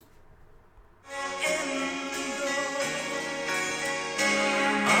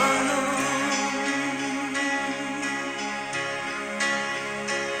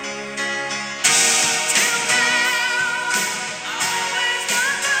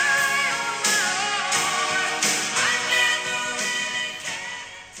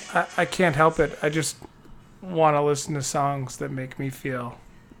I can't help it. I just want to listen to songs that make me feel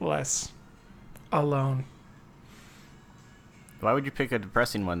less alone. Why would you pick a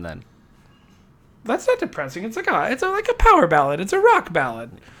depressing one then? That's not depressing. It's like a power ballad. It's a rock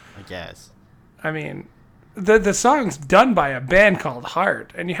ballad. I guess. I mean, the song's done by a band called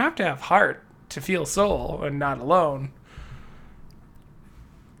Heart, and you have to have heart to feel soul and not alone.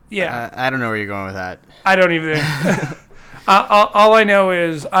 Yeah. I don't know where you're going with that. I don't even. All I know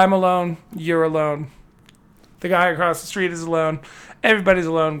is I'm alone. You're alone. The guy across the street is alone. Everybody's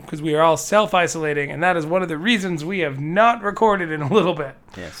alone because we are all self-isolating, and that is one of the reasons we have not recorded in a little bit.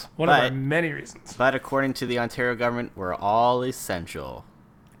 Yes. One of our many reasons. But according to the Ontario government, we're all essential.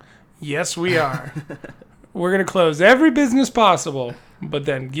 Yes, we are. We're going to close every business possible, but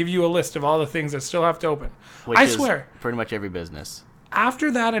then give you a list of all the things that still have to open. I swear. Pretty much every business.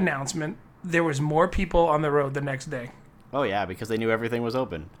 After that announcement, there was more people on the road the next day. Oh, yeah, because they knew everything was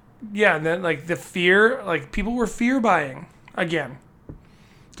open. Yeah, and then, the fear, people were fear buying again.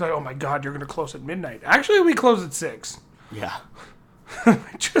 It's like, oh my God, you're going to close at midnight. Actually, we close at 6. Yeah.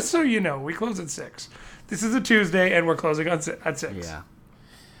 Just so you know, we close at 6. This is a Tuesday, and we're closing at 6. Yeah.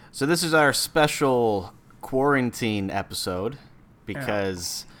 So this is our special quarantine episode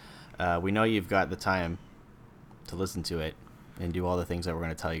because we know you've got the time to listen to it and do all the things that we're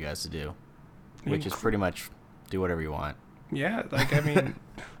going to tell you guys to do, which is pretty much do whatever you want. Yeah, I mean,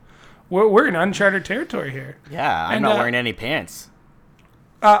 we're in uncharted territory here. Yeah, I'm not wearing any pants.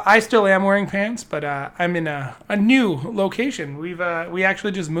 I still am wearing pants, but I'm in a new location. We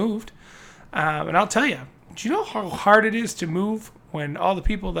actually just moved, and I'll tell you. Do you know how hard it is to move when all the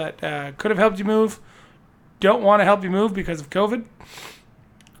people that could have helped you move don't want to help you move because of COVID?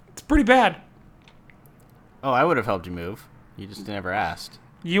 It's pretty bad. Oh, I would have helped you move. You just never asked.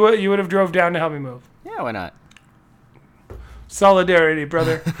 You would have drove down to help me move. Yeah, why not? Solidarity,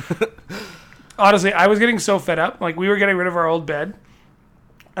 brother. Honestly, I was getting so fed up. We were getting rid of our old bed.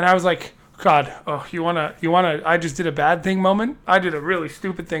 And I was like, God, you wanna, I just did a bad thing moment. I did a really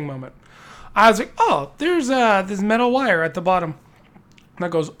stupid thing moment. I was like, there's this metal wire at the bottom that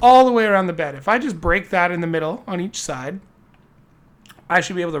goes all the way around the bed. If I just break that in the middle on each side, I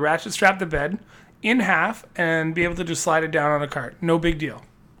should be able to ratchet strap the bed in half and be able to just slide it down on a cart. No big deal.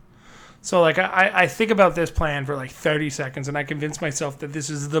 So I think about this plan for 30 seconds and I convince myself that this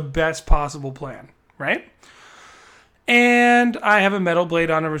is the best possible plan, right? And I have a metal blade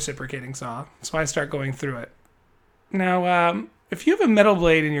on a reciprocating saw, so I start going through it. Now, if you have a metal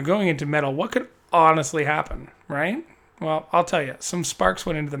blade and you're going into metal, what could honestly happen, right? Well, I'll tell you. Some sparks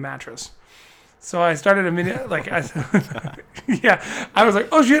went into the mattress. So I started yeah, I was like,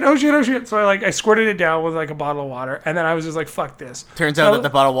 oh shit. So I squirted it down with a bottle of water, and then I was just like, fuck this. Turns out that the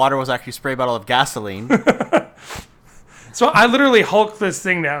bottle of water was actually a spray bottle of gasoline. So I literally hulked this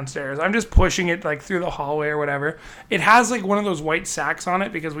thing downstairs. I'm just pushing it through the hallway or whatever. It has one of those white sacks on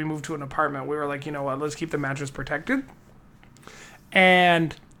it because we moved to an apartment. We were like, you know what, let's keep the mattress protected.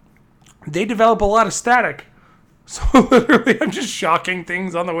 And they develop a lot of static. So literally I'm just shocking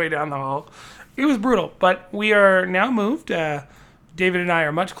things on the way down the hall. It was brutal, but we are now moved. David and I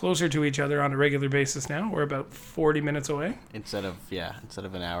are much closer to each other on a regular basis now. We're about 40 minutes away. Instead of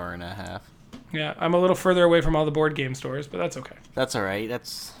an hour and a half. Yeah, I'm a little further away from all the board game stores, but that's okay. That's all right.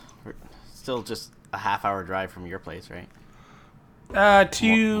 That's still just a half-hour drive from your place, right?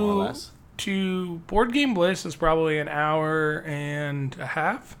 More or less. To Board Game Bliss is probably an hour and a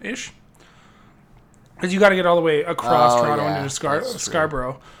half-ish. Because you got to get all the way across Toronto into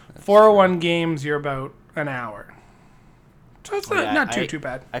Scarborough. 401 Games, you're about an hour. So it's not too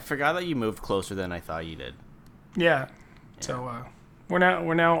bad. I forgot that you moved closer than I thought you did. Yeah. So we're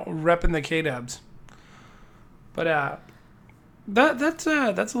now repping the K-Dubs. But that's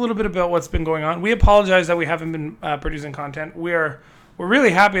a little bit about what's been going on. We apologize that we haven't been producing content. We're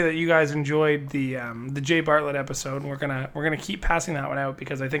really happy that you guys enjoyed the Jay Bartlett episode. We're gonna keep passing that one out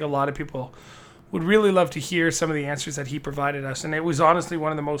because I think a lot of people would really love to hear some of the answers that he provided us, and it was honestly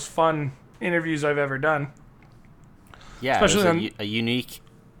one of the most fun interviews I've ever done. Yeah, especially it was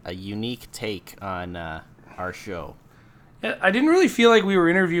a unique take on our show. Yeah, I didn't really feel like we were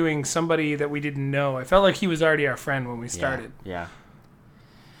interviewing somebody that we didn't know. I felt like he was already our friend when we started. Yeah.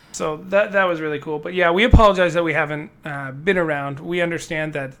 So that was really cool. But yeah, we apologize that we haven't been around. We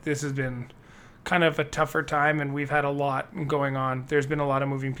understand that this has been kind of a tougher time, and we've had a lot going on. There's been a lot of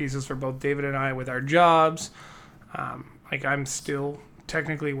moving pieces for both David and I with our jobs. I'm still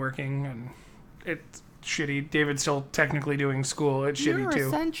technically working, and it's shitty. David's still technically doing school. It's shitty too.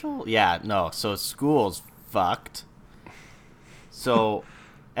 Essential. Yeah, no. So school's fucked. So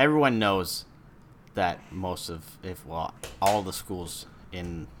everyone knows that all the schools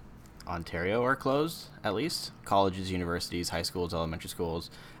in Ontario are closed, at least. Colleges, universities, high schools, elementary schools.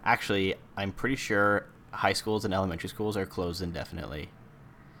 Actually, I'm pretty sure high schools and elementary schools are closed indefinitely.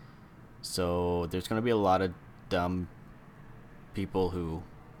 So there's going to be a lot of dumb people who...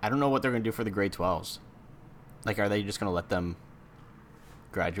 I don't know what they're going to do for the grade 12s. Like, are they just going to let them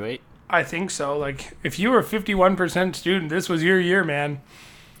graduate? I think so. Like, if you were a 51% student, this was your year, man.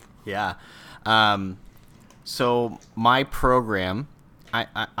 Yeah. So my program,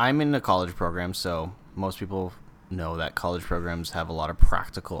 I'm in a college program, so most people know that college programs have a lot of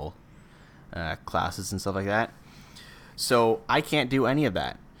practical classes and stuff like that. So I can't do any of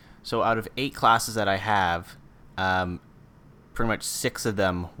that. So out of 8 classes that I have, pretty much 6 of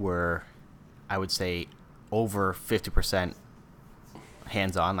them were, I would say, over 50%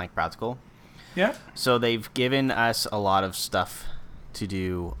 hands-on, like practical. Yeah. So they've given us a lot of stuff to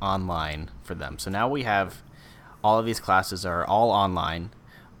do online for them. So now we have all of these classes are all online,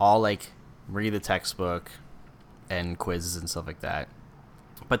 all like read the textbook and quizzes and stuff like that.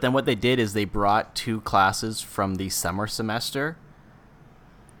 But then what they did is they brought 2 classes from the summer semester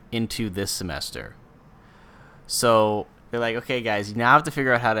into this semester. So they're like, okay, guys, you now have to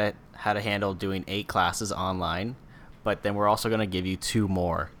figure out how to handle doing 8 classes online, but then we're also going to give you 2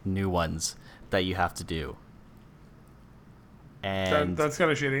 more new ones that you have to do. And That's kind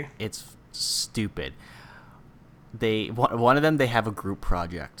of shitty. it's stupid. One of them, they have a group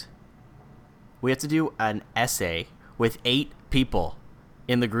project. We have to do an essay with 8 people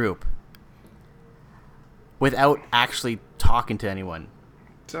in the group without actually talking to anyone.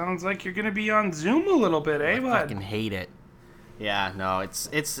 Sounds like you're gonna be on Zoom a little bit, eh, I bud? fucking hate it. Yeah, no,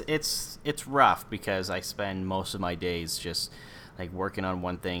 it's rough because I spend most of my days just like working on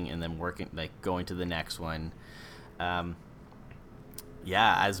one thing and then going to the next one.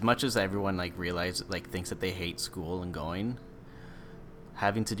 Yeah, as much as everyone thinks that they hate school and going,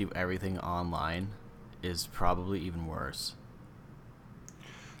 having to do everything online is probably even worse.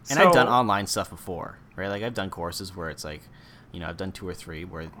 And I've done online stuff before, right? Like I've done courses where it's like, I've done 2 or 3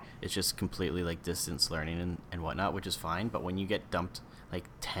 where it's just completely like distance learning and whatnot, which is fine. But when you get dumped like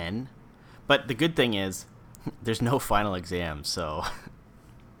 10, but the good thing is there's no final exam, so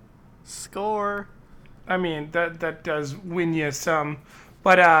score. I mean, that does win you some.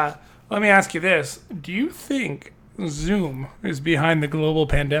 But let me ask you this. Do you think Zoom is behind the global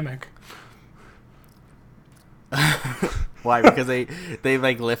pandemic? Why? Because they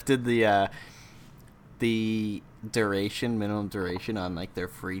like lifted the minimum duration on like their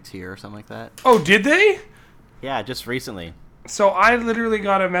free tier or something like that. Oh, did they? Yeah, just recently. So I literally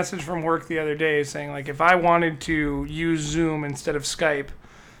got a message from work the other day saying, like, if I wanted to use Zoom instead of Skype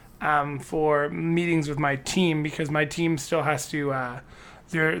for meetings with my team, because my team still has to,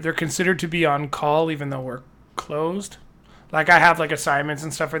 they're considered to be on call even though we're closed. Like I have like assignments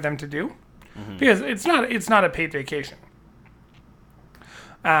and stuff for them to do, because it's not a paid vacation.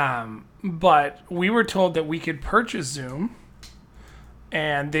 But we were told that we could purchase Zoom,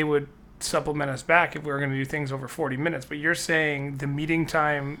 and they would supplement us back if we were going to do things over 40 minutes. But you're saying the meeting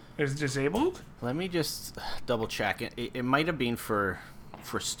time is disabled? Let me just double check. It might have been for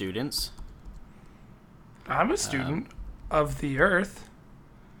students. I'm a student of the Earth,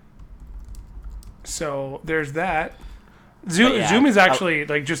 so there's that. Zoom is actually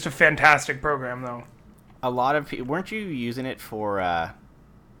like just a fantastic program, though. A lot of people weren't you using it for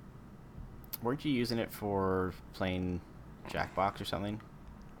playing Jackbox or something?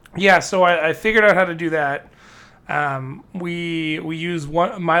 Yeah, so I figured out how to do that. We use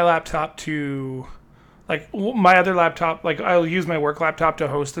my laptop to, like, my other laptop, like I'll use my work laptop to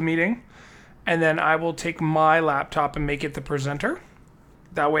host the meeting, and then I will take my laptop and make it the presenter.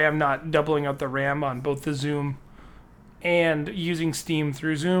 That way I'm not doubling out the RAM on both the Zoom and using Steam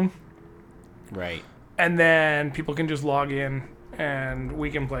through Zoom. Right. And then people can just log in and we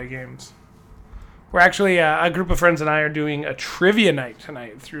can play games. We're actually, a group of friends and I are doing a trivia night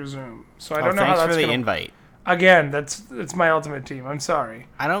tonight through Zoom. So I don't know how that's for the gonna... invite. Again, it's my ultimate team. I'm sorry.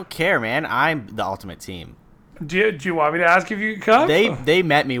 I don't care, man. I'm the ultimate team. Do you want me to ask if you can come? They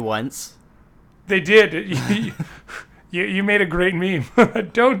met me once. They did. You made a great meme.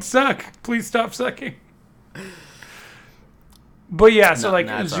 Don't suck. Please stop sucking. But yeah, so like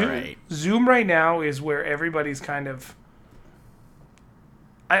Zoom right now is where everybody's kind of...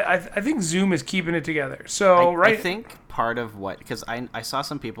 I think Zoom is keeping it together. So I think part of what... Because I saw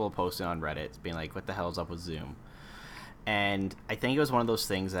some people posting on Reddit being like, what the hell is up with Zoom? And I think it was one of those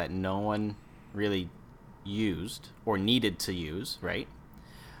things that no one really used or needed to use, right?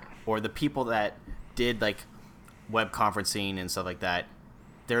 Or the people that did like web conferencing and stuff like that,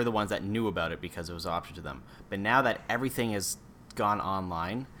 they're the ones that knew about it because it was an option to them. But now that everything has gone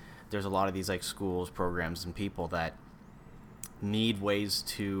online, there's a lot of these like schools, programs, and people that need ways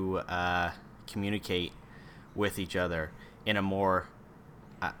to communicate with each other in a more,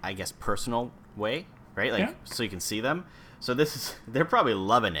 I guess, personal way, right? Like, so you can see them. So they're probably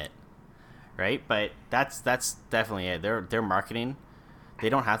loving it, right? But that's definitely it. They're marketing. They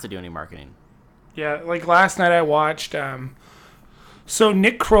don't have to do any marketing. Yeah, like last night I watched. So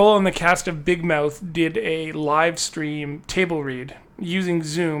Nick Kroll and the cast of Big Mouth did a live stream table read using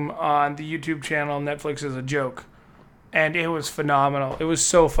Zoom on the YouTube channel Netflix as a joke. And it was phenomenal. It was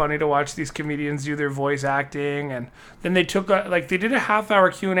so funny to watch these comedians do their voice acting. And then they took they did a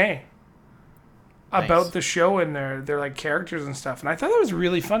half-hour Q&A about the show and their like characters and stuff. And I thought that was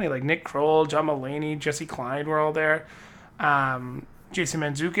really funny. Like Nick Kroll, John Mulaney, Jesse Klein were all there. Jason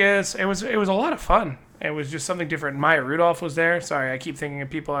Mantzoukas. It was a lot of fun. It was just something different. Maya Rudolph was there. Sorry, I keep thinking of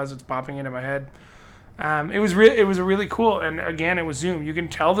people as it's popping into my head. It was really cool. And again, it was Zoom. You can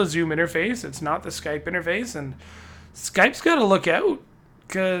tell the Zoom interface. It's not the Skype interface. And Skype's got to look out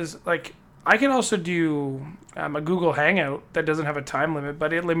because, like, I can also do a Google Hangout that doesn't have a time limit,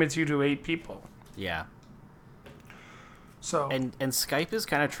 but it limits you to 8 people. Yeah. So and Skype is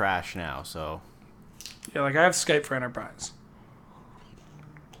kind of trash now. So yeah, like I have Skype for Enterprise,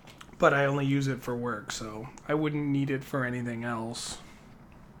 but I only use it for work, so I wouldn't need it for anything else.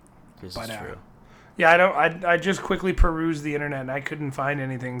 This is true. Yeah, I don't. I just quickly perused the internet and I couldn't find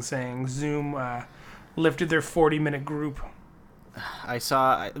anything saying Zoom lifted their 40-minute group. I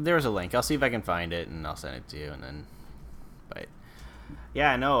saw there was a link. I'll see if I can find it and I'll send it to you. And then, but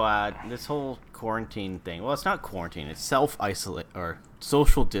yeah, no, this whole quarantine thing. Well, it's not quarantine. It's self-isolate or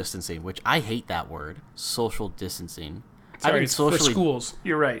social distancing, which I hate that word. Social distancing. Sorry, it's for schools.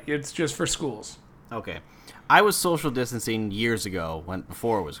 You're right. It's just for schools. Okay, I was social distancing years ago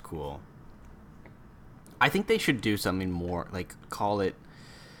before it was cool. I think they should do something more, like call it,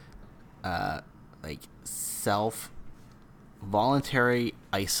 like voluntary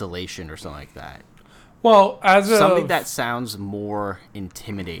isolation or something like that. Well, something that sounds more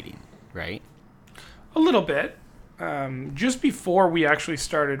intimidating, right? A little bit. Just before we actually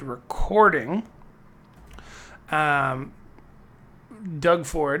started recording, Doug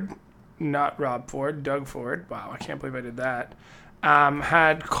Ford, not Rob Ford, Doug Ford. Wow, I can't believe I did that.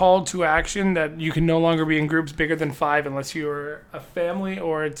 Had called to action that you can no longer be in groups bigger than 5 unless you're a family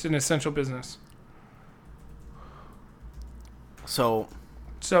or it's an essential business. So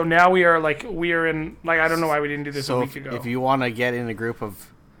now we are in, like, I don't know why we didn't do this a week ago. If you want to get in a group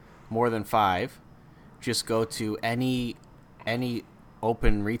of more than 5, just go to any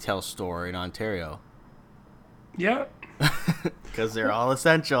open retail store in Ontario. Yeah. Because they're all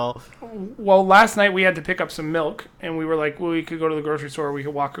essential. Well, last night we had to pick up some milk, and we were like, well, we could go to the grocery store, or we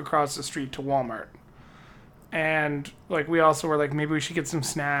could walk across the street to Walmart. And, like, we also were like, maybe we should get some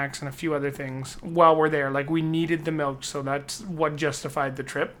snacks and a few other things while we're there. Like, we needed the milk, so that's what justified the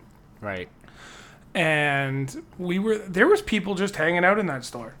trip. Right. And there was people just hanging out in that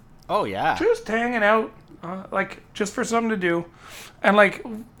store. Oh, yeah. Just hanging out, like, just for something to do. And, like,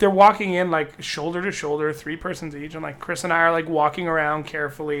 they're walking in, like, shoulder to shoulder, 3 persons each. And, like, Chris and I are, like, walking around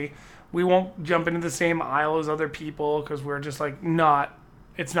carefully. We won't jump into the same aisle as other people because we're just, like,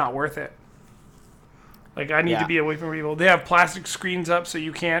 it's not worth it. Like, I need to be away from people. They have plastic screens up so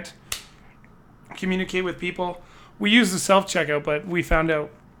you can't communicate with people. We use the self-checkout, but we found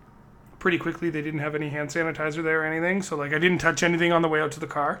out pretty quickly they didn't have any hand sanitizer there or anything. So, like, I didn't touch anything on the way out to the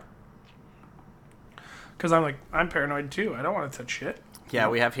car. Because I'm paranoid too. I don't want to touch shit. Yeah,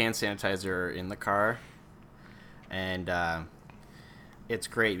 we have hand sanitizer in the car. And it's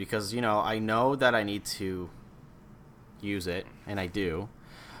great because, I know that I need to use it, and I do.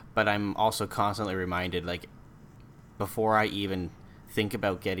 But I'm also constantly reminded, like, before I even think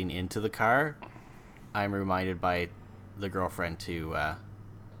about getting into the car, I'm reminded by the girlfriend to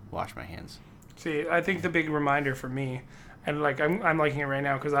wash my hands. See, I think the big reminder for me, and, like, I'm liking it right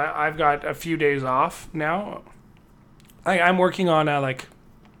now because I've got a few days off now. I'm working on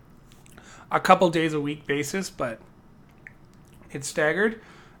a couple days a week basis, but it's staggered.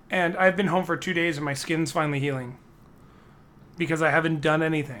 And I've been home for 2 days and my skin's finally healing. Because I haven't done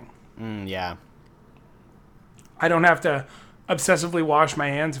anything. Yeah. I don't have to obsessively wash my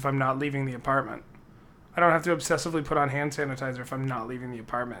hands if I'm not leaving the apartment. I don't have to obsessively put on hand sanitizer if I'm not leaving the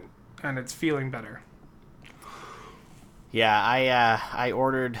apartment. And it's feeling better. Yeah, I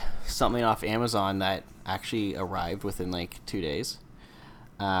ordered something off Amazon that actually arrived within, like, 2 days.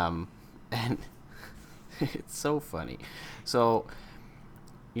 And it's so funny. So,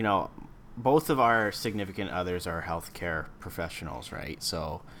 both of our significant others are healthcare professionals, right?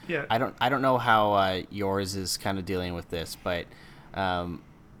 So I don't know how yours is kind of dealing with this, but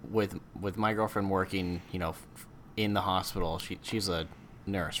with my girlfriend working, in the hospital, she's a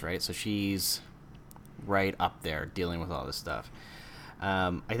nurse, right? So she's right up there dealing with all this stuff.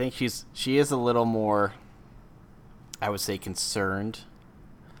 I think she is a little more, I would say, concerned,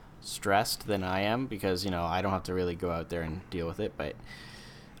 stressed than I am, because I don't have to really go out there and deal with it. But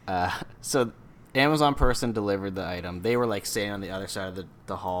so Amazon person delivered the item. They were like standing on the other side of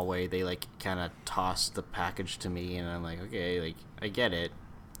the hallway. They like kind of tossed the package to me, and I'm like, okay, like I get it,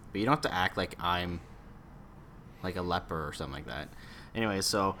 but you don't have to act like I'm like a leper or something like that. Anyway,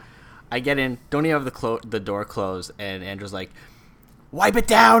 so I get in, don't even have the door closed, and Andrew's like, wipe it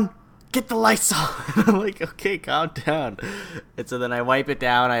down, get the lights on. I'm like, okay, calm down. And so then I wipe it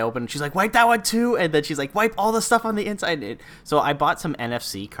down, I open, she's like, wipe that one too, and then she's like, wipe all the stuff on the inside. So I bought some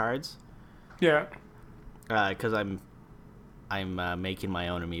NFC cards. Yeah. Because I'm making my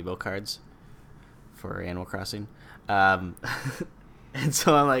own amiibo cards for Animal Crossing. And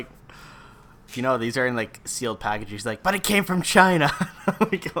so I'm like, these are in like sealed packages. She's like, but it came from China. I'm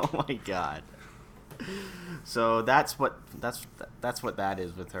like, oh my god. So that's what that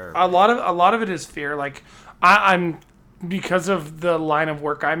is with her. A lot of it is fear. Like I'm because of the line of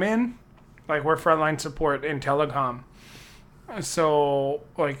work I'm in, like we're frontline support in telecom. So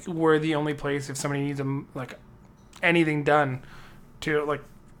like we're the only place if somebody needs like anything done to like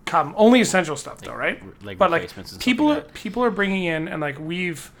come. Only essential stuff though, right? Like but like replacements and people stuff like that. people are bringing in, and like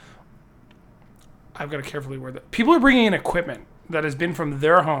I've got to carefully word that. People are bringing in equipment that has been from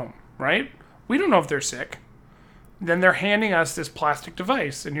their home, right? We don't know if they're sick. Then they're handing us this plastic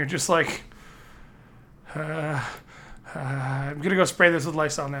device, and you're just like, I'm gonna go spray this with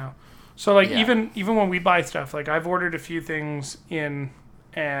Lysol now. So like even when we buy stuff, like I've ordered a few things in,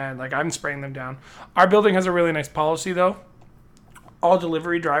 and like I'm spraying them down. Our building has a really nice policy though. All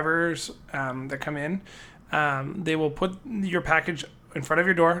delivery drivers that come in, they will put your package in front of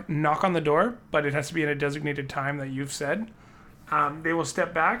your door, knock on the door, but it has to be in a designated time that you've said. They will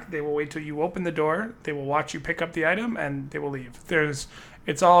step back. They will wait till you open the door. They will watch you pick up the item, and they will leave.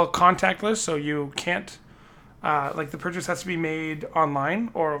 It's all contactless, so you can't. Like the purchase has to be made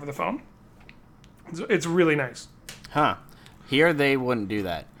online or over the phone. It's really nice. Huh. Here they wouldn't do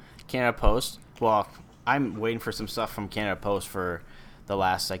that. Canada Post. Well, I'm waiting for some stuff from Canada Post for the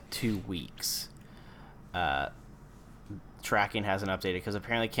last like 2 weeks. Tracking hasn't updated because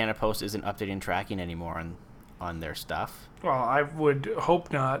apparently Canada Post isn't updating tracking anymore on their stuff. Well, I would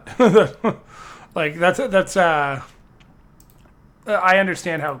hope not. Like that's I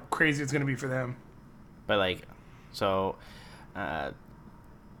understand how crazy it's going to be for them. But like, so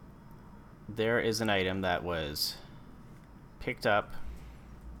there is an item that was picked up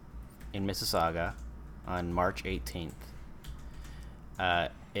in Mississauga on March 18th.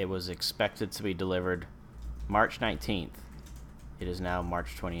 It was expected to be delivered March 19th. It is now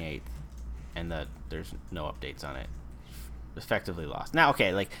March 28th, and there's no updates on it. Effectively lost. Now,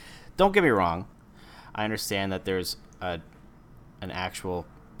 okay, like, don't get me wrong. I understand that there's an actual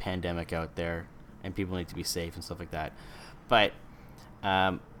pandemic out there, and people need to be safe and stuff like that. But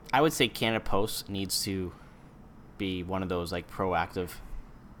I would say Canada Post needs to be one of those like proactive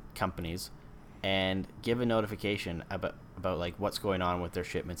companies and give a notification about like what's going on with their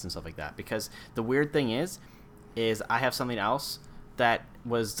shipments and stuff like that. Because the weird thing is I have something else that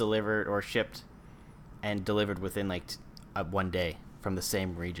was delivered or shipped and delivered within like 1 day from the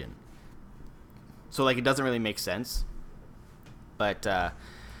same region. So like it doesn't really make sense. But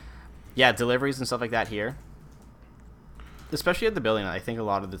yeah, deliveries and stuff like that here, especially at the building, I think a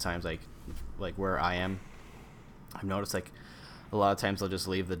lot of the times like where I am, I've noticed like a lot of times they'll just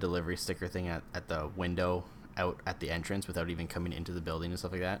leave the delivery sticker thing at the window out at the entrance without even coming into the building and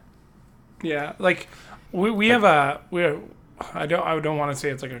stuff like that. Yeah, like we I don't want to say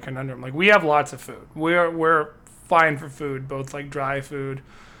it's like a conundrum. Like we have lots of food. We're fine for food, both like dry food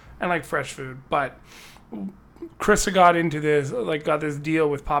and like fresh food. But Krista got this deal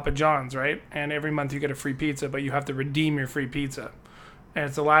with Papa John's, right? And every month you get a free pizza, but you have to redeem your free pizza. And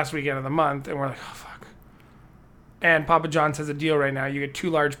it's the last weekend of the month, and we're like, oh fuck. And Papa John's has a deal right now. You get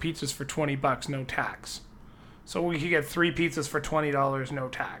 2 large pizzas for $20, no tax. So we could get 3 pizzas for $20, no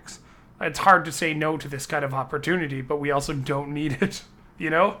tax. It's hard to say no to this kind of opportunity, but we also don't need it, you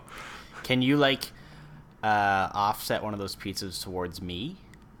know? Can you like offset one of those pizzas towards me?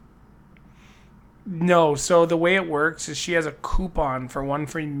 No. So the way it works is she has a coupon for 1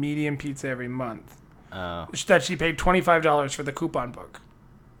 free medium pizza every month. That she paid $25 for the coupon book.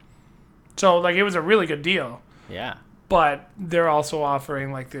 So like it was a really good deal. Yeah. But they're also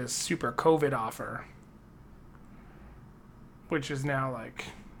offering like this super COVID offer, which is now like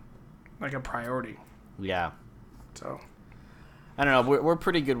a priority. Yeah. So I don't know. We're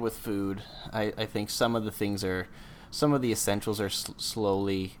pretty good with food. I think some of the essentials are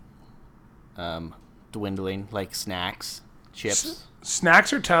slowly dwindling, like snacks, chips.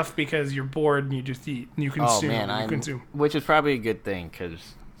 Snacks are tough because you're bored and you just eat and you consume. Oh man, consume. Which is probably a good thing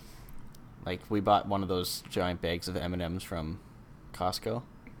because, like, we bought one of those giant bags of M&Ms from Costco.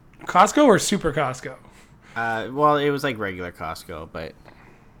 Costco or Super Costco? Well, it was like regular Costco, but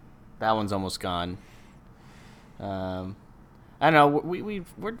that one's almost gone. I don't know.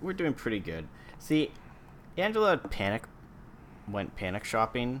 We're doing pretty good. See, Angela went panic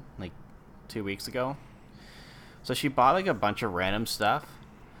shopping like 2 weeks ago. So she bought like a bunch of random stuff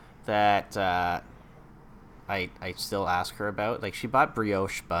that I still ask her about. Like she bought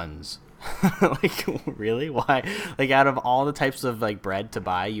brioche buns. Like really? Why? Like out of all the types of like bread to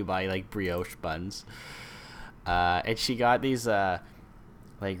buy, you buy like brioche buns. And she got these like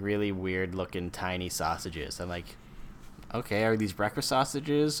really weird looking tiny sausages. I'm like, okay, are these breakfast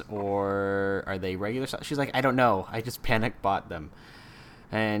sausages or are they regular sausages? She's like, I don't know. I just panic bought them.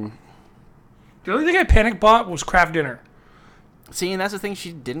 And the only thing I panic bought was Kraft Dinner. See, and that's the thing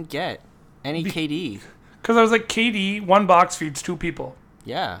she didn't get. Any KD. Because I was like, KD, one box feeds 2 people.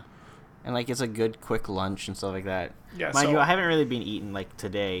 Yeah. And, like, it's a good, quick lunch and stuff like that. Yeah, Mind you, I haven't really been eating, like,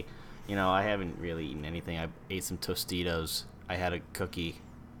 today. You know, I haven't really eaten anything. I ate some Tostitos. I had a cookie.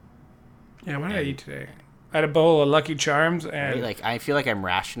 Yeah, what did I eat today? I had a bowl of Lucky Charms and... Right? Like, I feel like I'm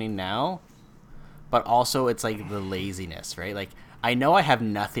rationing now. But also, it's, like, the laziness, right? Like, I know I have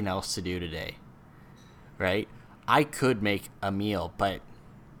nothing else to do today. Right? I could make a meal, but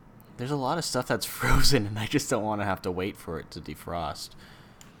there's a lot of stuff that's frozen, and I just don't want to have to wait for it to defrost.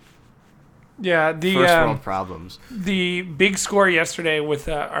 Yeah, the first world problems. The big score yesterday with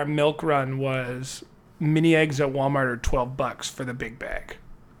our milk run was mini eggs at Walmart are $12 for the big bag.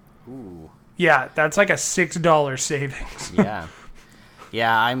 Ooh. Yeah, that's like a $6 savings.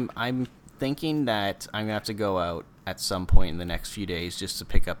 Yeah, I'm thinking that I'm gonna have to go out at some point in the next few days just to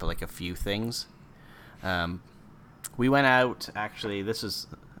pick up like a few things. We went out, actually,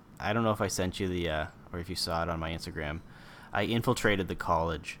 I don't know if I sent you or if you saw it on my Instagram. I infiltrated the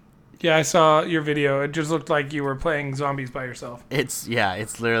college. Yeah, I saw your video. It just looked like you were playing zombies by yourself. It's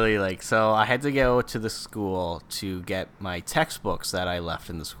literally like, so I had to go to the school to get my textbooks that I left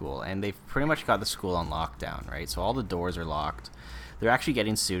in the school, and they've pretty much got the school on lockdown, right? So all the doors are locked. They're actually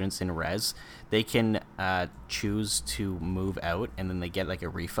getting students in res. They can choose to move out, and then they get like a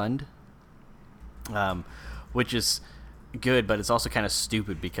refund. Which is good, but it's also kind of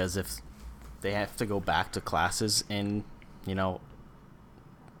stupid because if they have to go back to classes in,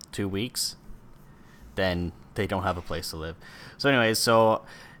 2 weeks, then they don't have a place to live. So anyways, so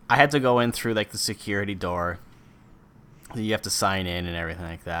I had to go in through like the security door. You have to sign in and everything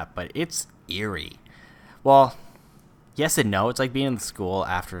like that, but it's eerie. Well, yes and no. It's like being in the school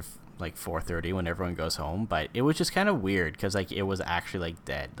after like 4:30 when everyone goes home, but it was just kind of weird because like it was actually like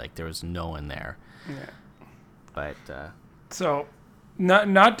dead. Like there was no one there. Yeah. But so,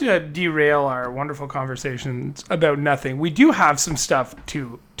 not to derail our wonderful conversations about nothing, we do have some stuff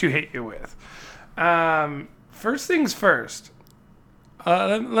to hit you with. First things first.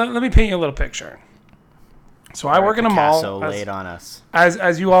 Let me paint you a little picture. So I work in a mall. So laid on us.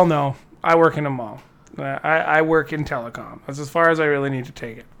 As you all know, I work in a mall. I work in telecom. That's as far as I really need to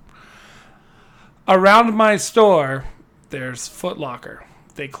take it. Around my store, there's Foot Locker.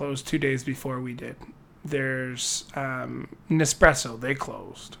 They closed 2 days before we did. There's Nespresso, they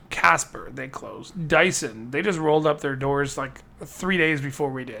closed. Casper, they closed. Dyson, they just rolled up their doors like 3 days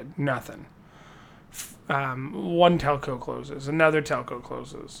before we did. Nothing. One telco closes. Another telco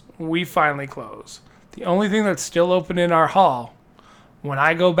closes. We finally close. The only thing that's still open in our hall, when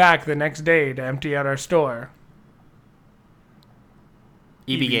I go back the next day to empty out our store,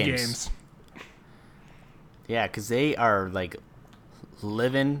 EB Games. Yeah, because they are like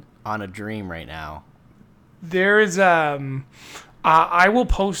living on a dream right now. There is I will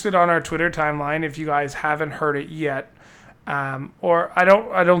post it on our Twitter timeline if you guys haven't heard it yet. Or I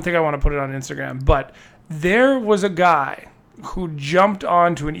don't think I want to put it on Instagram, but there was a guy who jumped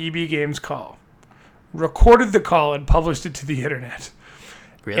onto an EB Games call, recorded the call and published it to the internet.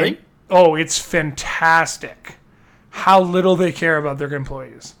 Really? And, it's fantastic how little they care about their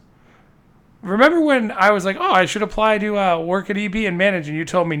employees. Remember when I was like, I should apply to work at EB and manage, and you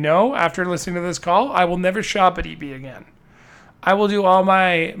told me no after listening to this call? I will never shop at EB again. I will do all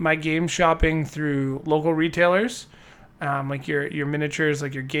my game shopping through local retailers, like your miniatures,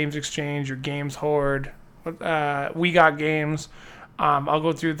 like your Games Exchange, your Games Horde, We Got Games. I'll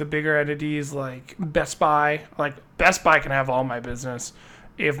go through the bigger entities like Best Buy. Like Best Buy can have all my business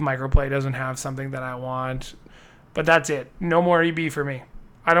if Microplay doesn't have something that I want. But that's it. No more EB for me.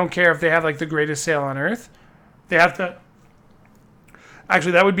 I don't care if they have like the greatest sale on earth. They have to.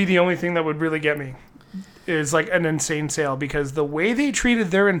 Actually, that would be the only thing that would really get me. Is like an insane sale, because the way they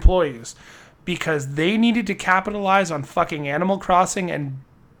treated their employees, because they needed to capitalize on fucking Animal Crossing and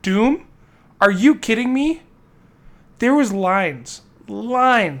Doom. Are you kidding me? There was lines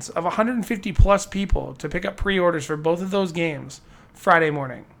of 150 plus people to pick up pre-orders for both of those games Friday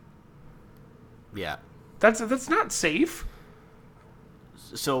morning. Yeah. That's not safe.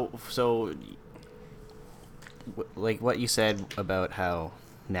 So like what you said about how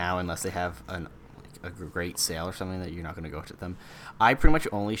now, unless they have a great sale or something, that you're not going to go to them. I pretty much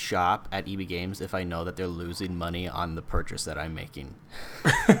only shop at EB Games if I know that they're losing money on the purchase that I'm making.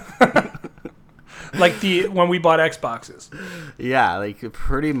 Like when we bought Xboxes. Yeah, like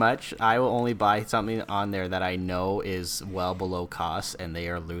pretty much I will only buy something on there that I know is well below cost and they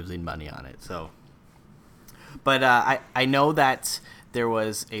are losing money on it. So, but I know that there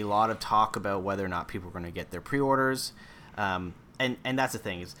was a lot of talk about whether or not people were going to get their pre-orders, and that's the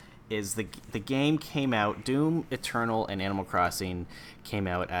thing is the game came out. Doom Eternal and Animal Crossing came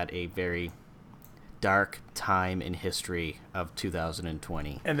out at a very dark time in history of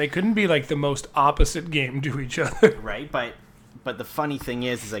 2020, and they couldn't be like the most opposite game to each other. right? But the funny thing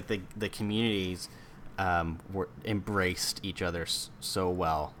is like the communities were embraced each other so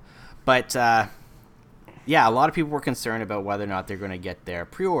well. But yeah, a lot of people were concerned about whether or not they're going to get their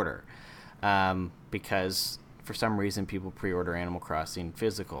pre-order, because for some reason people pre-order Animal Crossing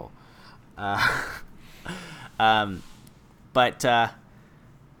physical. But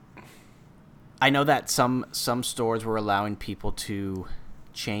I know that some stores were allowing people to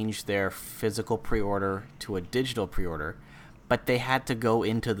change their physical pre-order to a digital pre-order, but they had to go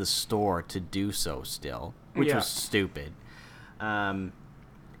into the store to do so still, which was stupid. And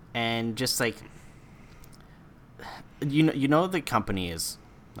just like, you know the company is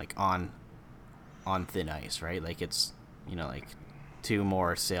like on thin ice, right? Like it's, like 2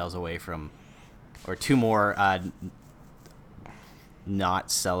 more sales away from, or 2 more not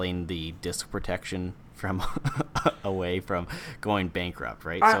selling the disc protection from away from going bankrupt,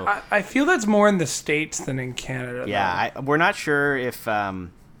 right? I feel that's more in the States than in Canada. Yeah, we're not sure if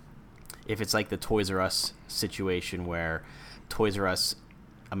it's like the Toys R Us situation where Toys R Us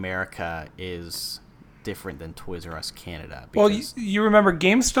America is different than Toys R Us Canada. Well, you remember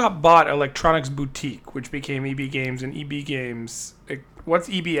GameStop bought Electronics Boutique, which became EB Games, and EB Games. What's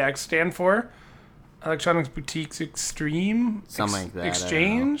EBX stand for? Electronics Boutiques Extreme? Something like that.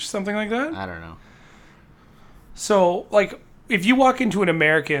 Exchange? Something like that? I don't know. So, like, if you walk into an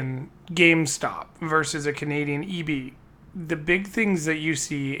American GameStop versus a Canadian EB, the big things that you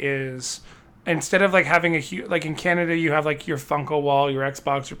see is, instead of like having like in Canada, you have like your Funko wall, your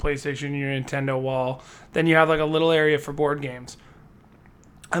Xbox, your PlayStation, your Nintendo wall. Then you have like a little area for board games.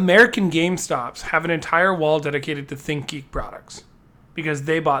 American GameStops have an entire wall dedicated to ThinkGeek products because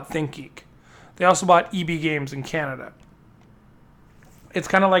they bought ThinkGeek. They also bought EB Games in Canada. It's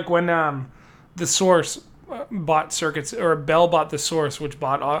kind of like when The Source bought Circuits, or Bell bought The Source, which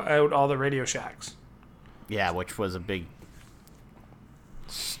bought out all the Radio Shacks. Yeah, which was a big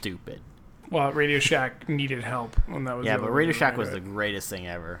stupid. Well, Radio Shack needed help when that was. Yeah, but Radio Shack was the greatest thing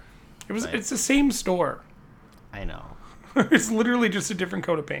ever. It's the same store. I know. It's literally just a different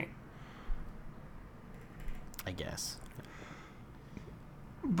coat of paint. I guess.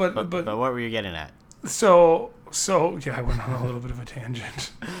 But what were you getting at? So yeah, I went on a little bit of a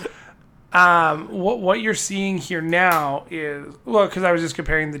tangent. What you're seeing here now is, well, because I was just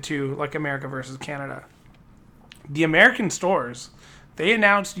comparing the two, like America versus Canada. The American stores, they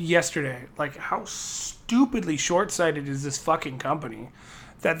announced yesterday, like, how stupidly short-sighted is this fucking company,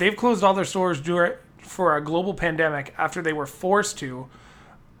 that they've closed all their stores for a global pandemic after they were forced to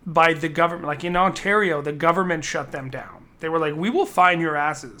by the government. Like in Ontario, the government shut them down. They were like, we will fine your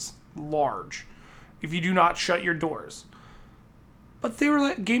asses large if you do not shut your doors. But they were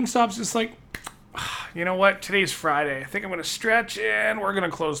like, GameStop's just like, you know what? Today's Friday. I think I'm going to stretch and we're going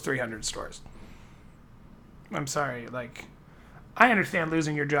to close 300 stores. I'm sorry. Like, I understand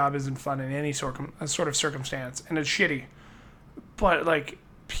losing your job isn't fun in any sort of circumstance, and it's shitty. But, like,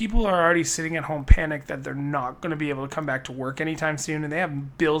 people are already sitting at home panicked that they're not going to be able to come back to work anytime soon, and they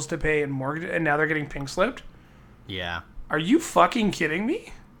have bills to pay and mortgage, and now they're getting pink slipped? Yeah. Are you fucking kidding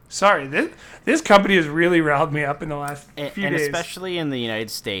me? Sorry, this company has really riled me up in the last few days. And especially in the United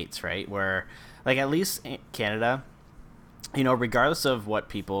States, right? Where, like, at least in Canada, regardless of what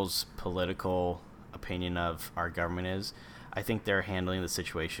people's political opinion of our government is, I think they're handling the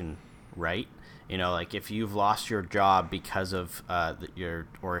situation right You know, like if you've lost your job because of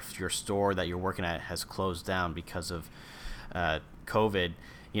or if your store that you're working at has closed down because of COVID,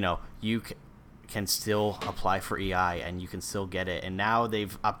 you know, you can still apply for EI and you can still get it. And now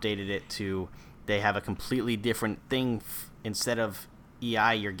they've updated it to, they have a completely different thing. Instead of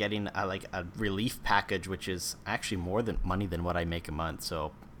EI, you're getting a relief package, which is actually more than money than what I make a month.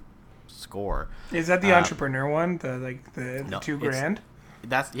 So score. Is that the entrepreneur one? The no, $2,000?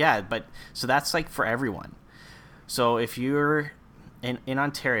 But so that's like for everyone. So if you're in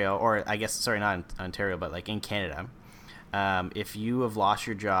Ontario, or I guess, sorry, not in Ontario, but like in Canada, if you have lost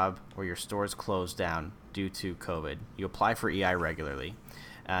your job or your store's closed down due to COVID, you apply for EI regularly,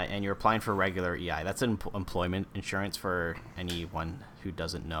 and you're applying for regular EI. That's an employment insurance for anyone who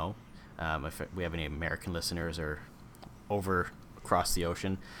doesn't know. If we have any American listeners or across the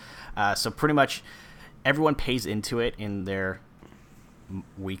ocean. So pretty much everyone pays into it in their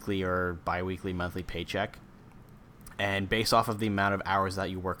weekly or bi-weekly monthly paycheck, and based off of the amount of hours that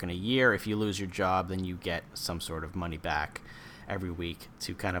you work in a year, if you lose your job, then you get some sort of money back every week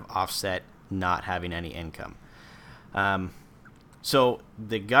to kind of offset not having any income. So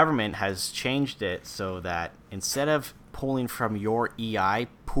the government has changed it so that instead of pulling from your EI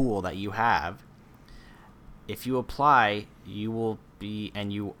pool that you have, if you apply, you will be,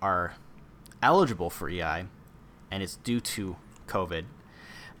 and you are eligible for EI, and it's due to COVID,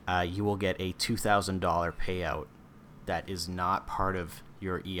 you will get a $2,000 payout that is not part of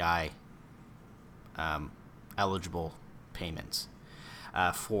your EI eligible payments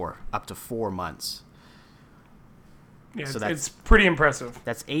for up to 4 months. Yeah, so it's pretty impressive.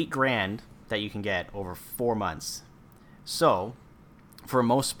 That's $8,000 that you can get over 4 months. So for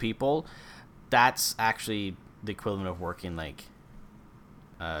most people, that's actually the equivalent of working like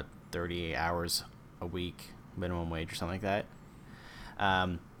 38 hours a week, minimum wage or something like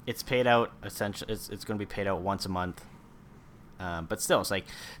that. It's paid out essentially. It's going to be paid out once a month, but still, it's like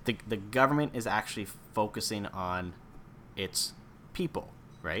the government is actually focusing on its people,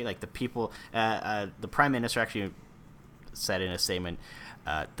 right? Like the people. The prime minister actually said in a statement,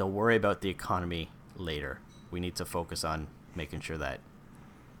 "They'll worry about the economy later. We need to focus on making sure that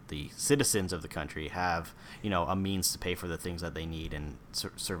the citizens of the country have, a means to pay for the things that they need and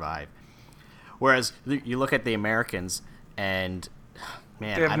survive." Whereas you look at the Americans and,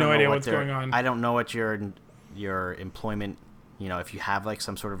 man, they have no idea what's going on. I don't know what your employment, if you have like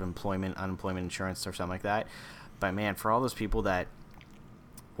some sort of unemployment insurance or something like that. But man, for all those people that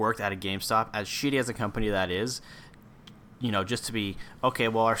worked at a GameStop, as shitty as a company that is, just to be, okay,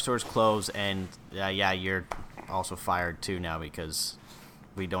 well, our store's closed and you're also fired too now because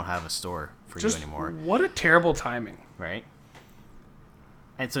we don't have a store for you anymore. What a terrible timing. Right?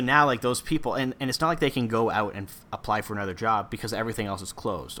 And so now, like, those people, and it's not like they can go out and apply for another job because everything else is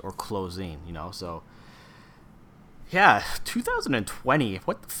closed or closing, so, yeah, 2020,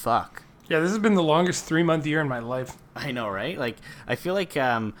 what the fuck? Yeah, this has been the longest 3-month year in my life. I know, right? Like, I feel like,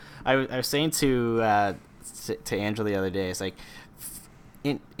 I was saying to Angela the other day, it's like,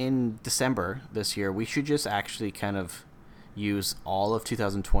 in December this year, we should just actually kind of use all of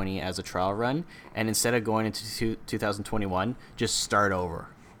 2020 as a trial run, and instead of going into 2021, just start over.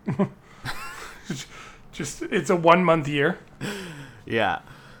 Just it's a 1-month year. Yeah,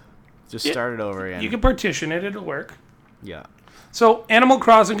 just start it over again. You can partition it; it'll work. Yeah. So Animal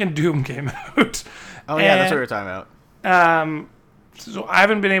Crossing and Doom came out. Oh yeah, that's what we were talking about. So I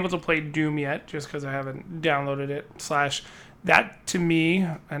haven't been able to play Doom yet, just because I haven't downloaded it. That to me,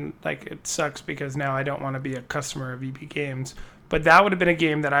 and like it sucks because now I don't want to be a customer of EB Games, but that would have been a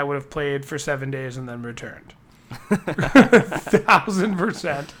game that I would have played for 7 days and then returned.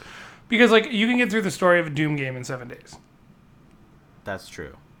 1,000%. Because like you can get through the story of a Doom game in 7 days. That's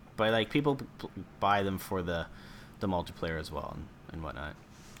true, but like people buy them for the multiplayer as well and whatnot.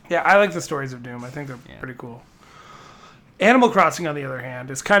 Yeah, I like the stories of Doom. I think they're pretty cool. Animal Crossing, on the other hand,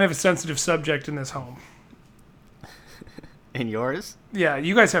 is kind of a sensitive subject in this home. In yours? Yeah,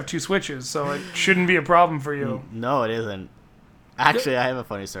 you guys have 2 Switches, so it shouldn't be a problem for you. No, it isn't. Actually, I have a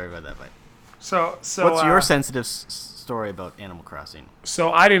funny story about that. But so what's your sensitive story about Animal Crossing?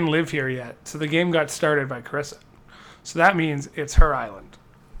 So I didn't live here yet, so the game got started by Carissa. So that means it's her island.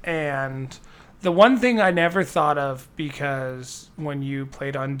 And the one thing I never thought of, because when you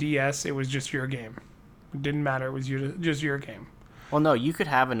played on DS, it was just your game. It didn't matter. It was just your game. Well, no, you could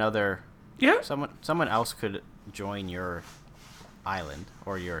have another... Yeah. Someone else could join your island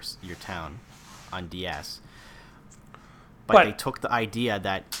or your town on DS. But they took the idea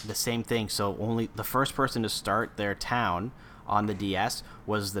that the same thing, so only the first person to start their town on the DS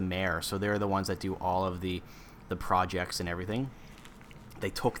was the mayor. So they're the ones that do all of the projects and everything. they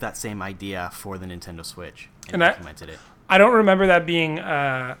took that same idea for the Nintendo Switch And implemented it. I don't remember that being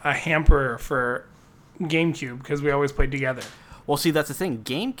a hamper for GameCube because we always played together. Well, see, that's the thing.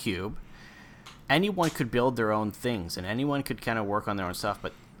 GameCube, anyone could build their own things, and anyone could kind of work on their own stuff.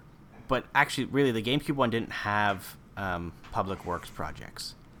 But actually, really, the GameCube one didn't have public works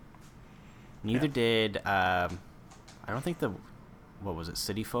projects. Neither did I don't think what was it,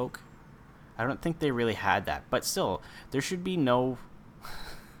 City Folk? I don't think they really had that. But still, there should be no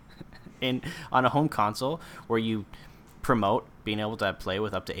on a home console where you promote being able to play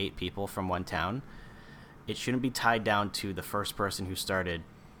with up to 8 people from one town. It shouldn't be tied down to the first person who started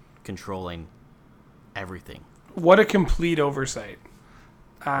controlling everything. What a complete oversight.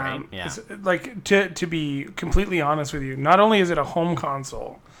 Right? Yeah. Like, to be completely honest with you, not only is it a home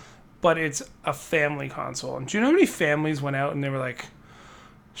console, but it's a family console. And do you know how many families went out and they were like,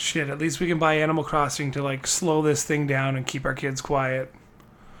 shit, at least we can buy Animal Crossing to like slow this thing down and keep our kids quiet.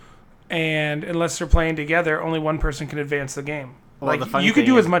 And unless they're playing together, only one person can advance the game. Well, like, you could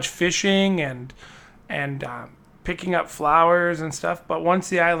do as much fishing and picking up flowers and stuff, but once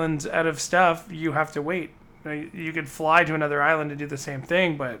the island's out of stuff, you have to wait. You could fly to another island to do the same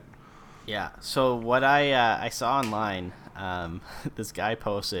thing, but yeah. So what I saw online, this guy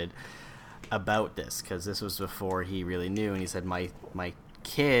posted about this because this was before he really knew, and he said my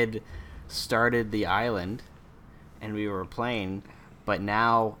kid started the island, and we were playing, but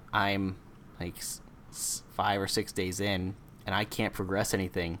now I'm like 5 or 6 days in, and I can't progress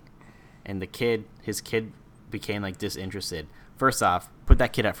anything, and his kid became like disinterested. First off, put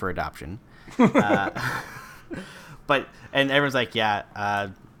that kid up for adoption. But everyone's like, yeah,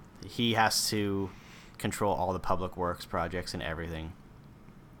 he has to control all the public works projects and everything.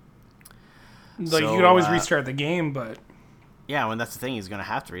 Like, you could always restart the game, but yeah, when that's the thing, he's gonna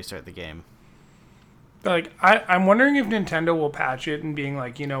have to restart the game. Like, I'm wondering if Nintendo will patch it and being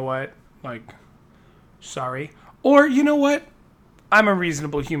like, you know what, like, sorry, or you know what, I'm a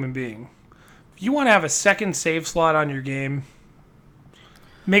reasonable human being. If you want to have a second save slot on your game,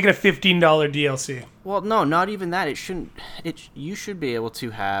 make it a $15 DLC. Well, no, not even that. It shouldn't. You should be able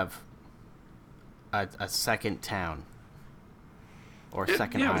to have a second town or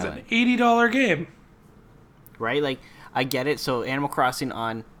second island. Yeah, it was an $80 game. Right? Like, I get it. So Animal Crossing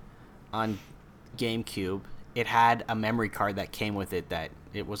on GameCube, it had a memory card that came with it that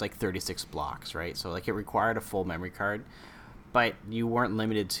it was like 36 blocks, right? So like it required a full memory card, but you weren't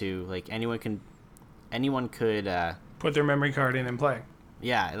limited to like anyone could put their memory card in and play.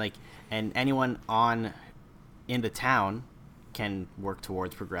 Yeah, like, and anyone in the town can work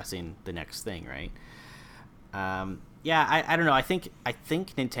towards progressing the next thing, right? Yeah, I don't know. I think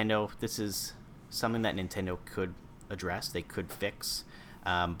Nintendo, this is something that Nintendo could address. They could fix,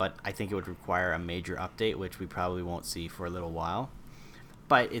 but I think it would require a major update, which we probably won't see for a little while.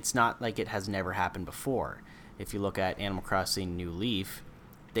 But it's not like it has never happened before. If you look at Animal Crossing New Leaf,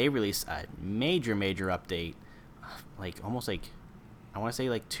 they released a major update, like almost like, I want to say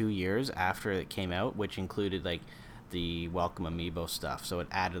like 2 years after it came out, which included like the Welcome Amiibo stuff. So it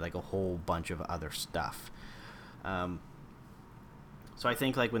added like a whole bunch of other stuff. So I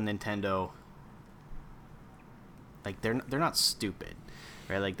think like with Nintendo, like they're not stupid,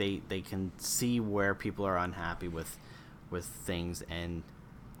 right? Like they can see where people are unhappy with things, and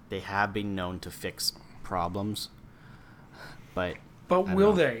they have been known to fix problems. But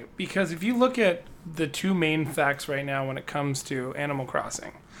will they? Because if you look at the two main facts right now when it comes to Animal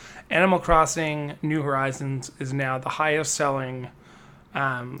Crossing New Horizons is now the highest selling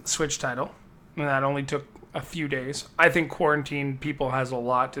Switch title, and that only took a few days. I think quarantine people has a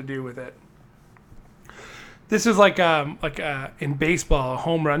lot to do with it. This is like in baseball, a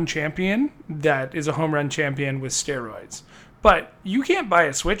home run champion that is a home run champion with steroids. But you can't buy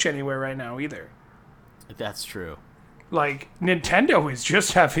a Switch anywhere right now either. That's true. Like, Nintendo is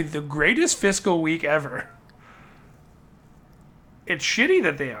just having the greatest fiscal week ever. It's shitty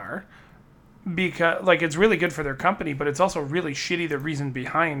that they are, because, like, it's really good for their company, but it's also really shitty the reason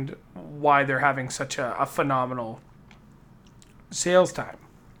behind why they're having such a phenomenal sales time.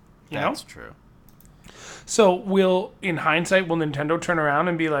 You know? That's true. So in hindsight, will Nintendo turn around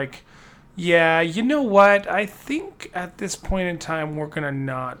and be like, yeah, you know what? I think at this point in time, we're going to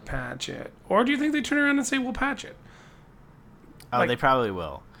not patch it. Or do you think they turn around and say, we'll patch it? Oh, like, they probably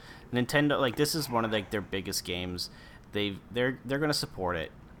will. Nintendo, like, this is one of like their biggest games. They're going to support it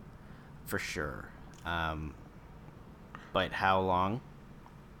for sure. But how long?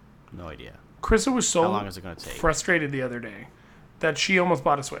 No idea. Krista was so how long is it going to take? Frustrated the other day that she almost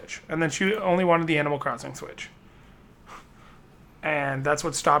bought a Switch, and then she only wanted the Animal Crossing Switch. And that's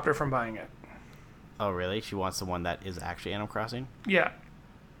what stopped her from buying it. Oh, really? She wants the one that is actually Animal Crossing? Yeah.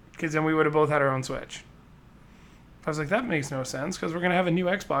 because then we would have both had our own Switch. I was like, that makes no sense because we're going to have a new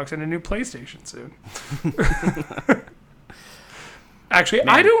Xbox and a new PlayStation soon. Actually,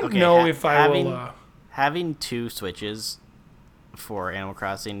 Man, I don't okay, know if I will... Having 2 Switches for Animal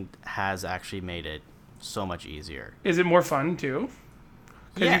Crossing has actually made it so much easier. Is it more fun, too?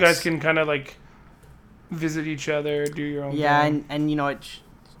 Because Yes. you guys can kind of, like, visit each other, do your own thing. And you know what?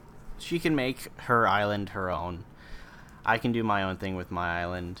 She can make her island her own. I can do my own thing with my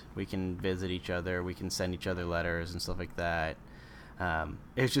island. We can visit each other. We can send each other letters and stuff like that.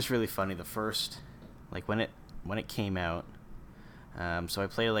 It was just really funny. The first, like when it came out. So I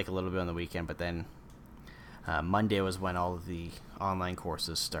played like a little bit on the weekend, but then Monday was when all of the online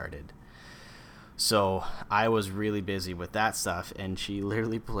courses started. So I was really busy with that stuff, and she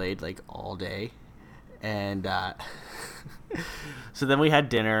literally played like all day. And so then we had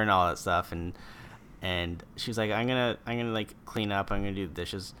dinner and all that stuff, and she was like, I'm gonna like clean up, I'm gonna do the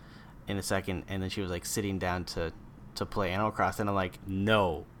dishes in a second, and then she was like sitting down to play Animal Crossing, and I'm like,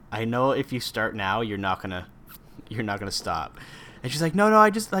 no, I know if you start now, you're not gonna stop. And she's like, no,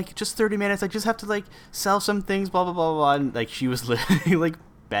 I just 30 minutes, I just have to like sell some things, blah blah blah blah, and like she was literally like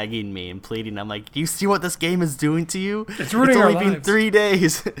begging me and pleading. I'm like, do you see what this game is doing to you? It's ruining only our been lives. 3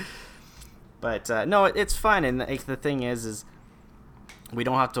 days. But no, it's fun, and like, the thing is we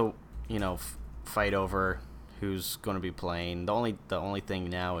don't have to, fight over who's going to be playing. The only thing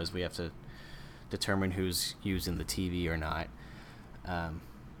now is we have to determine who's using the TV or not.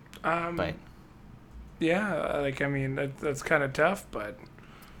 But yeah, like, I mean, that's kind of tough, but...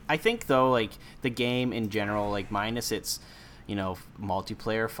 I think, though, like, the game in general, like, minus its,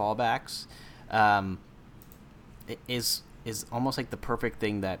 multiplayer fallbacks, is almost like the perfect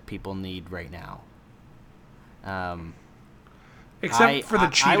thing that people need right now. Except for the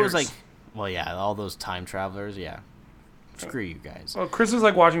cheaters. I was like, well, yeah, all those time travelers, yeah. Screw you guys. Well, Chris is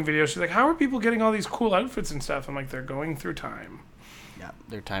like watching videos. She's like, how are people getting all these cool outfits and stuff? I'm like, they're going through time. Yeah,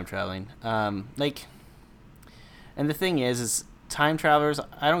 they're time traveling. Like, and the thing is time travelers,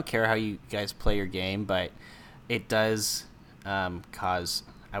 I don't care how you guys play your game, but it does cause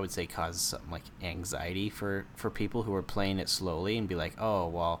something like anxiety for people who are playing it slowly and be like, oh,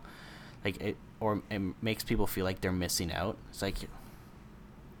 well, like it makes people feel like they're missing out. It's like,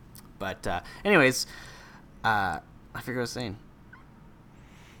 but anyways, I forget what I was saying.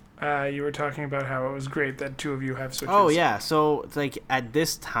 You were talking about how it was great that 2 of you have Switches. Oh yeah, so it's like at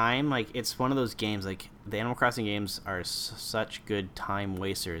this time, like it's one of those games. Like the Animal Crossing games are such good time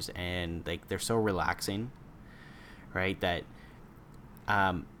wasters, and like they're so relaxing, right? That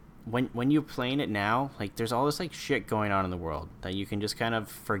when you're playing it now, like there's all this like shit going on in the world that you can just kind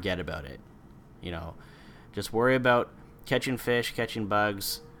of forget about it. Just worry about catching fish, catching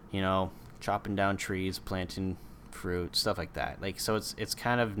bugs, chopping down trees, planting fruit, stuff like that. Like, so it's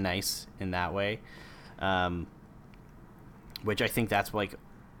kind of nice in that way, which I think that's like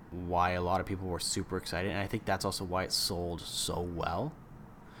why a lot of people were super excited, and I think that's also why it sold so well.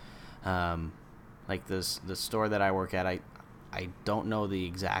 Like the store that I work at, I don't know the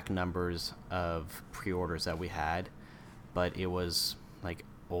exact numbers of pre-orders that we had, but it was like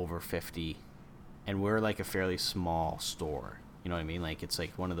over 50, and we're like a fairly small store. You know what I mean? Like, it's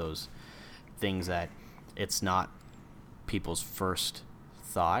like one of those things that it's not people's first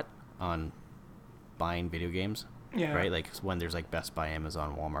thought on buying video games. Yeah. Right? Like when there's like Best Buy,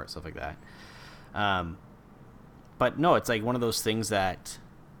 Amazon, Walmart, stuff like that. But no, it's like one of those things that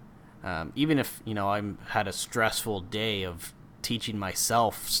even if, I'm had a stressful day of teaching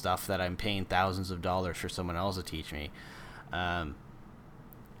myself stuff that I'm paying thousands of dollars for someone else to teach me, I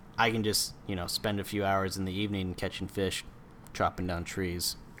can just, spend a few hours in the evening catching fish, chopping down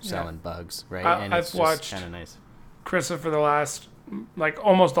trees, selling bugs, right? And I've it's watched just kind of nice. Krista for the last, like,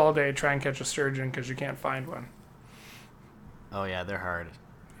 almost all day try and catch a sturgeon because you can't find one. Oh yeah, they're hard.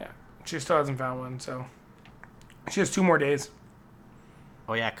 Yeah. She still hasn't found one, so she has 2 more days.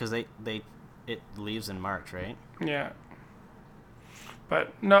 Oh yeah, because it leaves in March, right? Yeah.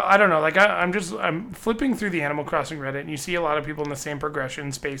 But no, I don't know. Like, I'm flipping through the Animal Crossing Reddit, and you see a lot of people in the same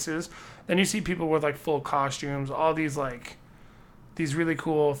progression spaces. Then you see people with like full costumes, all these like these really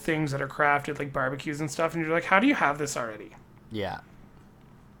cool things that are crafted, like barbecues and stuff. And you're like, how do you have this already? Yeah.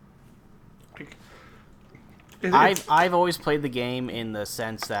 Like, I've always played the game in the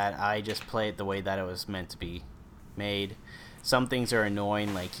sense that I just play it the way that it was meant to be made. Some things are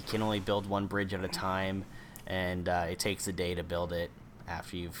annoying, like you can only build one bridge at a time, and it takes a day to build it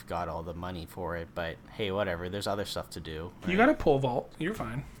after you've got all the money for it. But hey, whatever. There's other stuff to do. Right? You got a pole vault. You're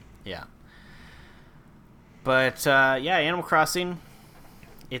fine. Yeah. But yeah, Animal Crossing,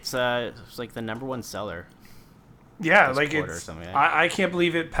 it's like the #1 seller. Yeah, this like quarter or it's. something. Like I can't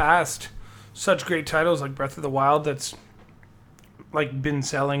believe it passed such great titles like Breath of the Wild. That's like been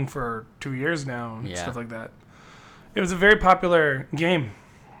selling for 2 years now and Yeah. stuff like that. It was a very popular game,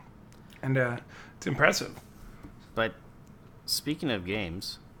 and it's impressive. But speaking of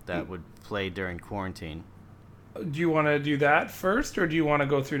games that would play during quarantine, Do you want to do that first, or do you want to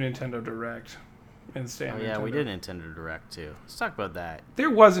go through Nintendo Direct and stay on oh yeah, Nintendo? we did Nintendo Direct too. Let's talk about that. There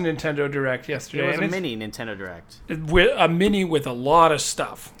was a Nintendo Direct yesterday. It was a and mini Nintendo Direct. a mini with a lot of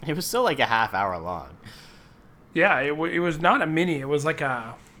stuff. It was still like a half hour long. Yeah, it was not a mini. It was like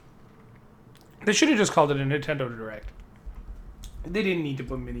a. They should have just called it a Nintendo Direct. They didn't need to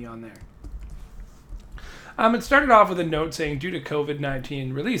put mini on there. It started off with a note saying, due to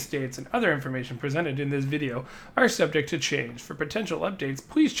COVID-19, release dates and other information presented in this video are subject to change. For potential updates,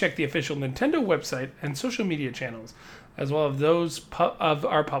 please check the official Nintendo website and social media channels, as well as those of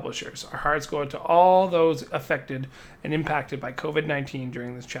our publishers. Our hearts go out to all those affected and impacted by COVID-19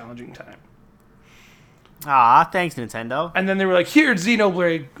 during this challenging time. Ah, thanks Nintendo. And then they were like, here's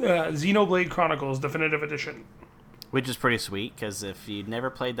Xenoblade Chronicles Definitive Edition. Which is pretty sweet, because if you'd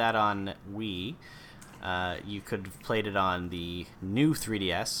never played that on Wii, you could have played it on the new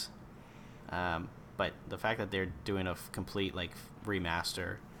 3DS. But the fact that they're doing a complete like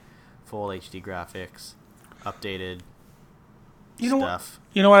remaster, full HD graphics, updated stuff.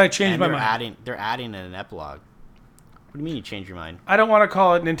 You know what? I changed And my they're mind. they're adding an epilogue. What do you mean you changed your mind? I don't want to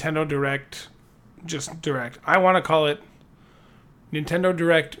call it Nintendo Direct, just Direct. I want to call it Nintendo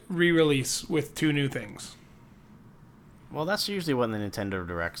Direct re-release with 2 new things. Well, that's usually what the Nintendo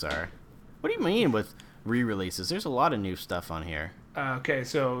Directs are. What do you mean with re-releases? There's a lot of new stuff on here. Okay,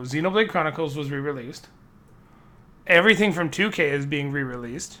 so Xenoblade Chronicles was re-released. Everything from 2K is being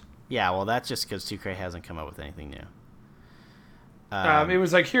re-released. Yeah, well, that's just because 2K hasn't come up with anything new. It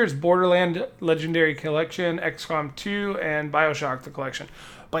was like, here's Borderland Legendary Collection, XCOM 2, and BioShock the Collection.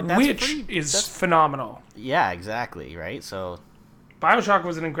 But that's which is phenomenal. Yeah, exactly, right? So, BioShock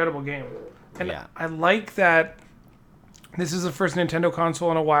was an incredible game. And yeah. I like that this is the first Nintendo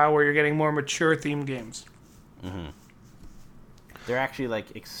console in a while where you're getting more mature themed games. They're actually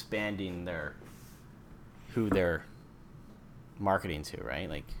like expanding who they're marketing to, right?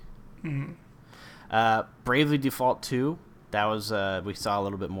 Like, Bravely Default 2. That was we saw a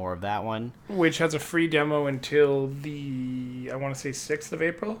little bit more of that one. Which has a free demo until I want to say 6th of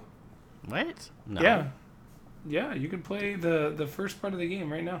April. What? No. Yeah. Yeah, you can play the first part of the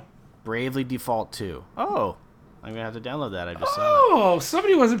game right now. Bravely Default 2. Oh, I'm gonna have to download that. I just saw Oh,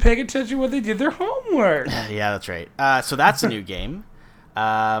 somebody wasn't paying attention when they did their homework. it. Yeah, that's right. So that's a new game.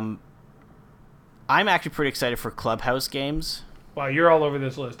 I'm actually pretty excited for Clubhouse games. Wow, you're all over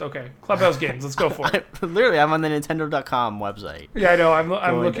this list. Okay, Clubhouse games. Let's go for it. Literally, I'm on the Nintendo.com website. Yeah, I know. I'm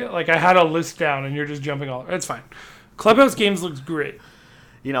looking like I had a list down, and you're just jumping all. It's fine. Clubhouse games looks great.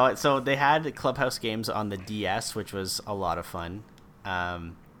 You know, so they had Clubhouse games on the DS, which was a lot of fun.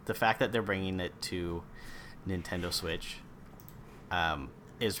 The fact that they're bringing it to Nintendo Switch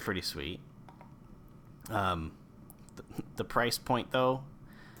is pretty sweet. The price point, though,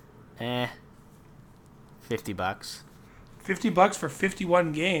 $50. $50 for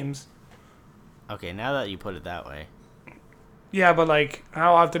 51 games. Okay, now that you put it that way. Yeah, but like,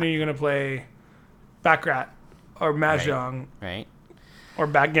 how often are you gonna play Baccarat or Mahjong Right? or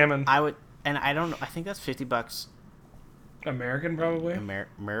Backgammon? I would, and I don't know, I think that's $50 American, probably.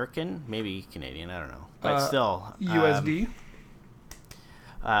 American, maybe Canadian, I don't know. But still. USD.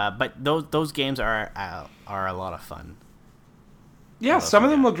 But those games are a lot of fun. Yeah, some of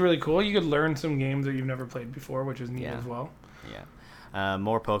them looked really cool. You could learn some games that you've never played before, which is neat as well. Yeah.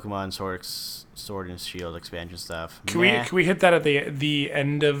 More Pokemon Sword and Shield expansion stuff. Can we hit that at the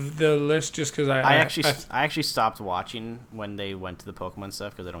end of the list just because I actually stopped watching when they went to the Pokemon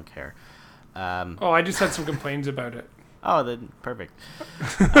stuff because I don't care. I just had some complaints about it. Oh, then perfect.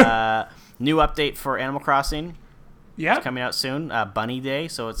 New update for Animal Crossing. Yeah, It's coming out soon. Bunny Day,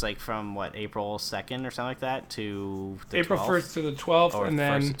 so it's like from April 2nd or something like that to the April 12th? 1st to the 12th, Or and 1st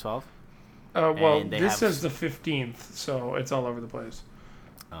then to 12th. well, they this have- says the 15th, so it's all over the place.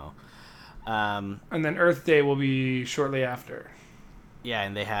 Oh. And then Earth Day will be shortly after. Yeah,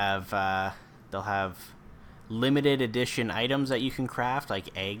 and they have they'll have limited edition items that you can craft, like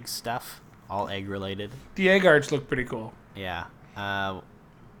egg stuff, all egg related. The egg arts look pretty cool. Yeah.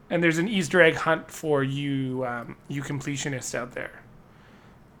 And there's an Easter egg hunt for you completionists out there,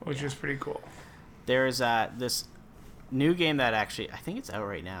 which is pretty cool. There's this new game that actually, I think it's out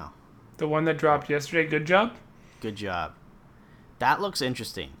right now. The one that dropped yesterday, good job. Good job. That looks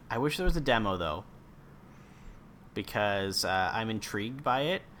interesting. I wish there was a demo, though, because I'm intrigued by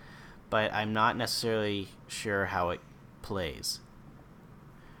it, but I'm not necessarily sure how it plays.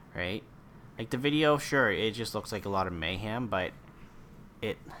 Right? Like the video, sure, it just looks like a lot of mayhem, but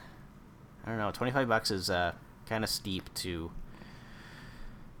I don't know, $25 is kind of steep to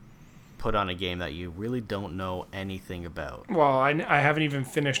put on a game that you really don't know anything about. Well, I haven't even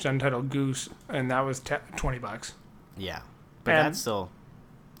finished Untitled Goose, and that was $20. Yeah, but And- that's still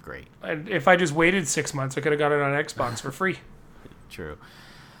great. And if I just waited 6 months, I could have got it on Xbox for free. True.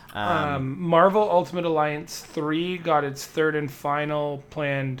 Marvel Ultimate Alliance 3 got its third and final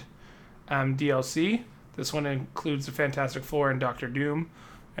planned DLC. This one includes the Fantastic Four and Doctor Doom.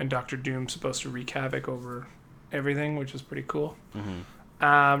 And Doctor Doom's supposed to wreak havoc over everything, which is pretty cool.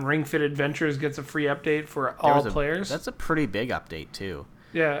 Ring Fit Adventures gets a free update for all players. That's a pretty big update, too.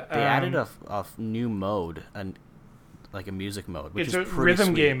 Yeah. They added a new mode, like a music mode, which It's is a pretty rhythm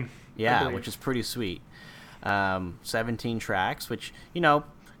sweet. game. Yeah, which is pretty sweet. 17 tracks, which,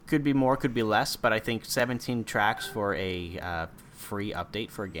 could be more, could be less, but I think 17 tracks for a free update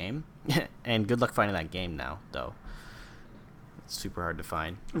for a game. And good luck finding that game now, though. It's super hard to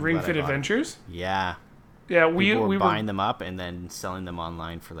find. Ring Fit Adventures? Yeah. Yeah, People we were buying them up and then selling them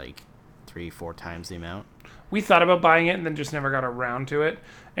online for like 3-4 times the amount. We thought about buying it and then just never got around to it.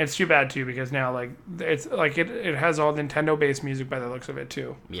 And it's too bad too because now it has all Nintendo based music by the looks of it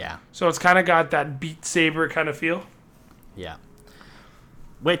too. Yeah. So it's kind of got that Beat Saber kind of feel. Yeah.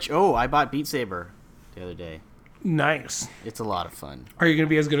 Which I bought Beat Saber the other day. Nice. It's a lot of fun. Are you going to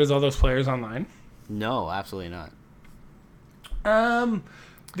be as good as all those players online? No, absolutely not.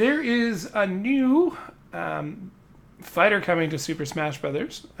 There is a new fighter coming to Super Smash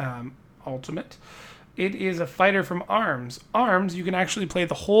Brothers Ultimate. It is a fighter from ARMS. ARMS, you can actually play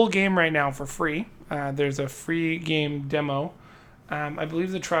the whole game right now for free. There's a free game demo. I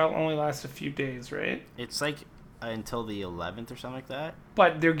believe the trial only lasts a few days, right? It's like until the 11th or something like that.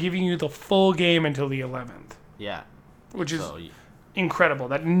 But they're giving you the full game until the 11th, Yeah. which is So, incredible.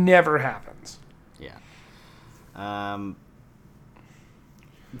 That never happens. yeah.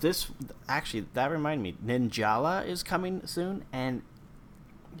 That reminded me. Ninjala is coming soon, and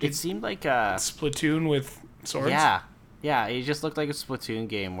it seemed like Splatoon with swords. yeah, it just looked like a Splatoon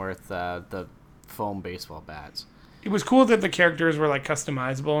game with the foam baseball bats. It was cool that the characters were like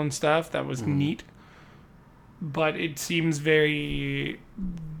customizable and stuff. That was neat. But it seems very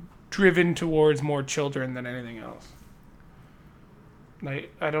driven towards more children than anything else.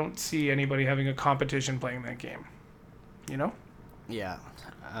 Like, I don't see anybody having a competition playing that game. You know? Yeah.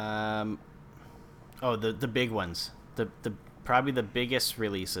 The big ones. The probably the biggest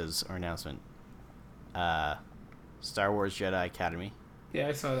releases or announcement. Star Wars Jedi Academy Yeah,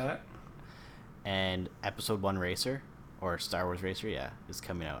 I saw that. and Episode 1 Racer or Star Wars Racer, is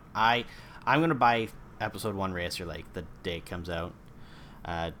coming out. I'm gonna buy Episode 1 Racer like the day it comes out.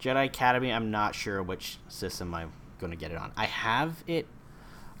 Jedi Academy, I'm not sure which system I'm gonna get it on. I have it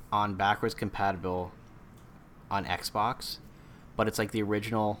on backwards compatible on Xbox, but it's like the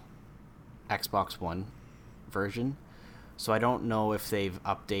original Xbox One version, so I don't know if they've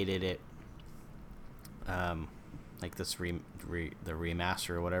updated it, like this the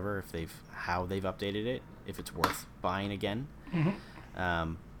remaster or whatever. If how they've updated it, if it's worth buying again.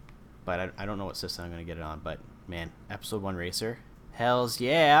 But I don't know what system I'm gonna get it on. But man, Episode 1 Racer, hells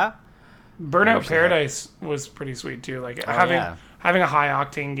yeah! Burnout Paradise was pretty sweet too. Like having a high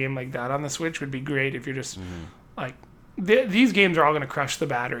octane game like that on the Switch would be great if you're just like these games are all going to crush the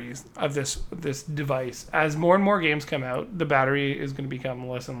batteries of this device. As more and more games come out, the battery is going to become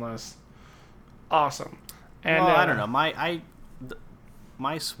less and less awesome. And I don't know.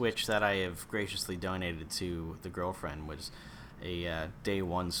 My Switch that I have graciously donated to the girlfriend was a day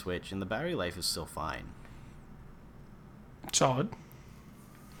one Switch, and the battery life is still fine. Solid.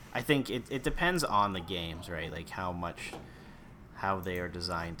 I think it depends on the games, right? Like how they are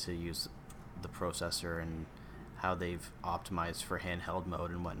designed to use the processor and how they've optimized for handheld mode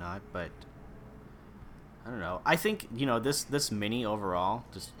and whatnot. But I don't know. I think this mini overall,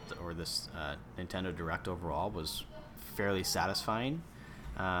 this Nintendo Direct overall was fairly satisfying,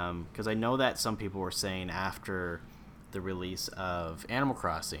 because I know that some people were saying after the release of Animal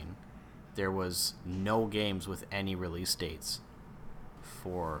Crossing, there was no games with any release dates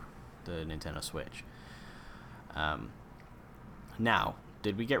for the Nintendo Switch. Now,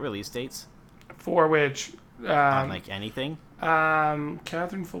 did we get release dates For which on like anything?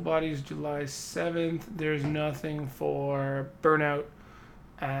 Catherine Full Body's July 7th. There's nothing for Burnout,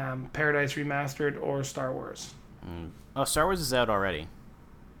 Paradise Remastered, or Star Wars. Oh, Star Wars is out already.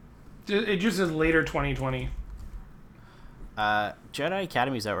 It just says later 2020. Jedi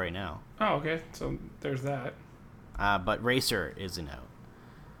Academy's out right now. Oh, okay. So there's that. But Racer isn't out.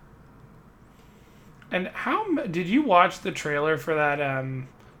 And did you watch the trailer for that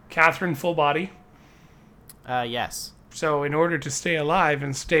Catherine Full Body? Yes. So in order to stay alive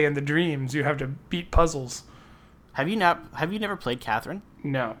and stay in the dreams, you have to beat puzzles. Have you never played Catherine?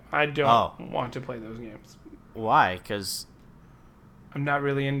 No, I don't want to play those games. Why? Because I'm not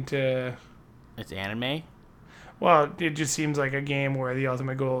really into... it's anime? Well, it just seems like a game where the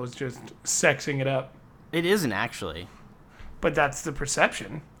ultimate goal is just sexing it up. It isn't actually. But that's the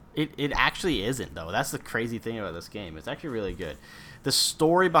perception. It actually isn't, though. That's the crazy thing about this game. It's actually really good. The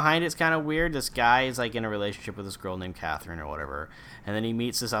story behind it's kind of weird. This guy is like in a relationship with this girl named Catherine or whatever, and then he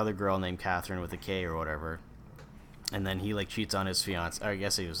meets this other girl named Catherine with a K or whatever, and then he like cheats on his fiance. Or I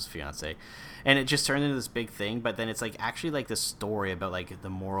guess he was his fiance, and it just turned into this big thing. But then it's like actually like this story about like the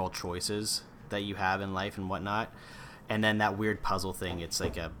moral choices that you have in life and whatnot, and then that weird puzzle thing. It's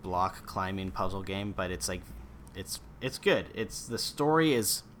like a block climbing puzzle game, but it's like it's good. It's the story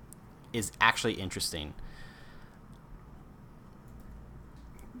is actually interesting.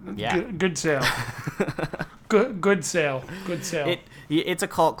 Yeah. Good sale. good sale. Good sale. It's a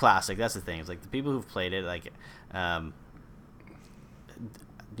cult classic. That's the thing. It's like the people who've played it, like, for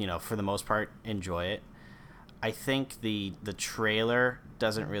the most part, enjoy it. I think the trailer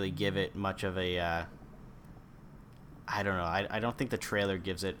doesn't really give it much of a. I don't know. I don't think the trailer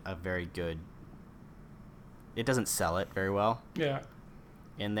gives it a very good. It doesn't sell it very well. Yeah.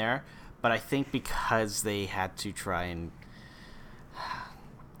 In there, but I think because they had to try and.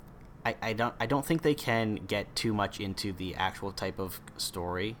 I don't think they can get too much into the actual type of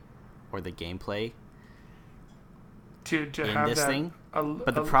story or the gameplay to in have this that thing.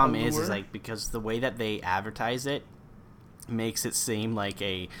 But the problem is like because the way that they advertise it makes it seem like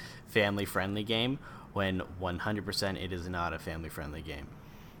a family friendly game when 100% it is not a family friendly game.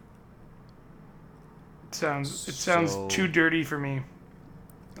 It sounds too dirty for me.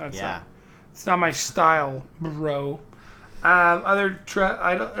 It's not my style, bro. Other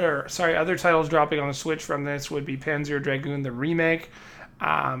titles dropping on the Switch from this would be Panzer Dragoon, the remake.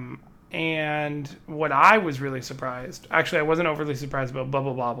 And what I was really surprised, actually I wasn't overly surprised about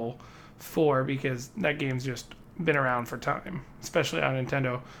Bubble Bobble 4 because that game's just been around for time, especially on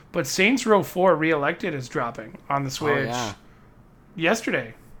Nintendo. But Saints Row 4 Reelected is dropping on the Switch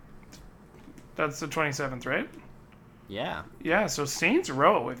yesterday. That's the 27th, right? Yeah. Yeah, so Saints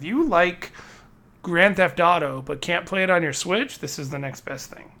Row, if you like Grand Theft Auto but can't play it on your Switch, this is the next best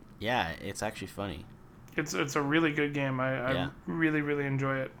thing. Yeah, it's actually funny. It's a really good game. I really, really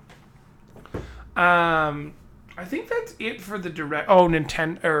enjoy it. I think that's it for the direct... Oh,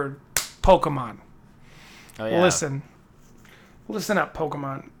 Nintendo... or Pokemon. Oh, yeah. Listen up,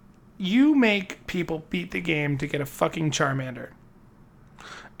 Pokemon. You make people beat the game to get a fucking Charmander.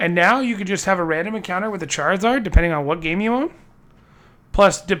 And now you could just have a random encounter with a Charizard, depending on what game you own.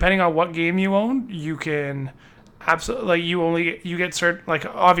 Plus, depending on what game you own, you can absolutely you get certain, like,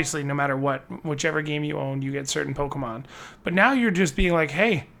 obviously no matter whichever game you own, you get certain Pokemon. But now you're just being like,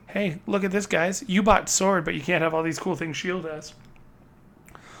 hey, look at this, guys. You bought Sword, but you can't have all these cool things Shield has.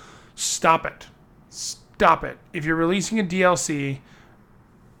 Stop it. If you're releasing a DLC,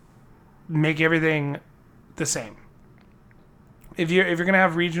 make everything the same. If you're gonna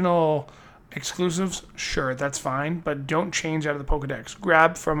have regional exclusives, sure, that's fine, but don't change out of the Pokedex.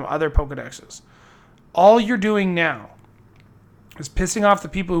 Grab from other Pokedexes. All you're doing now is pissing off the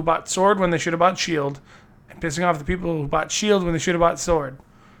people who bought Sword when they should have bought Shield, and pissing off the people who bought Shield when they should have bought Sword.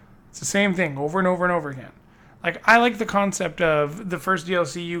 It's the same thing over and over and over again. Like, I like the concept of the first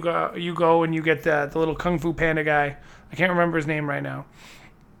DLC you go and you get the little Kung Fu Panda guy. I can't remember his name right now,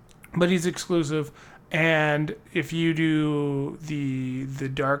 but he's exclusive. And if you do the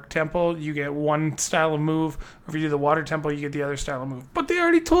Dark Temple, you get one style of move. Or if you do the Water Temple, you get the other style of move. But they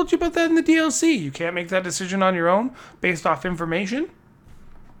already told you about that in the DLC. You can't make that decision on your own based off information.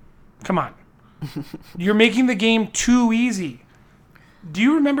 Come on. You're making the game too easy. Do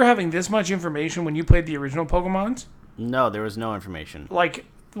you remember having this much information when you played the original Pokemons? No, there was no information. Like,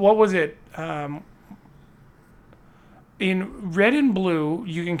 what was it? In Red and Blue,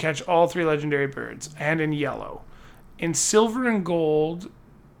 you can catch all 3 legendary birds, and in Yellow. In Silver and Gold,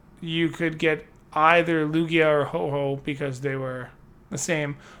 you could get either Lugia or Ho-Ho because they were the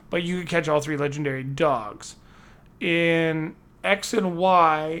same, but you could catch all 3 legendary dogs. In X and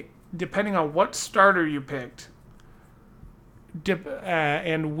Y, depending on what starter you picked,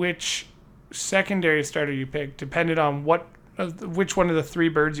 and which secondary starter you picked, depended on which one of the 3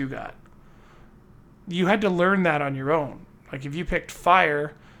 birds you got. You had to learn that on your own. Like, if you picked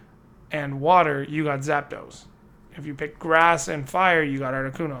fire and water, you got Zapdos. If you picked grass and fire, you got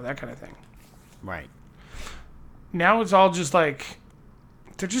Articuno, that kind of thing. Right. Now it's all just like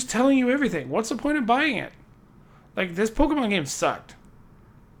They're just telling you everything. What's the point of buying it? Like, this Pokemon game sucked.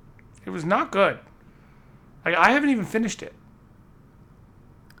 It was not good. Like, I haven't even finished it.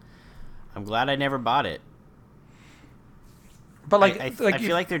 I'm glad I never bought it. But I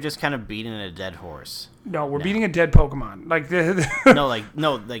feel like they're just kind of beating a dead horse. No, we're beating a dead Pokemon. Like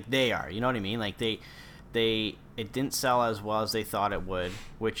like they are. You know what I mean? Like it didn't sell as well as they thought it would,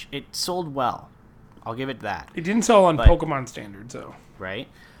 which it sold well. I'll give it that. It didn't sell on Pokemon standards, though. Right?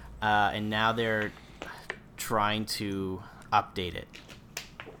 And now they're trying to update it.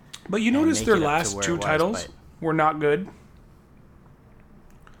 But you notice their last two titles were not good.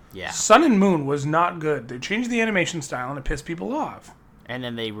 Yeah. Sun and Moon was not good. They changed the animation style and it pissed people off. And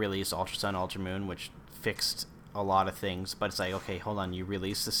then they released Ultra Sun, Ultra Moon, which fixed a lot of things. But it's like, okay, hold on. You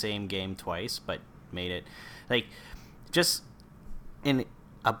released the same game twice, but made it... Like, just in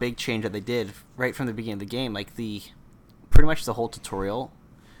a big change that they did right from the beginning of the game, like pretty much the whole tutorial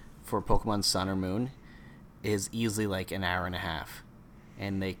for Pokemon Sun or Moon is easily like an hour and a half.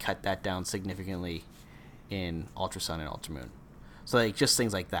 And they cut that down significantly in Ultra Sun and Ultra Moon. So like just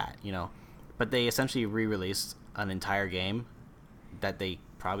things like that, you know. But they essentially re-released an entire game that they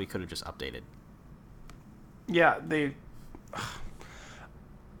probably could have just updated. Yeah, they...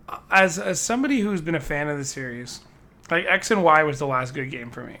 As somebody who's been a fan of the series, like X and Y was the last good game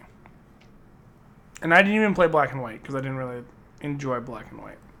for me. And I didn't even play Black and White because I didn't really enjoy Black and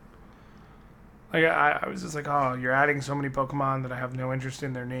White. Like I was just like, oh, you're adding so many Pokemon that I have no interest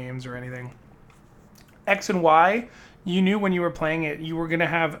in their names or anything. X and Y, you knew when you were playing it, you were going to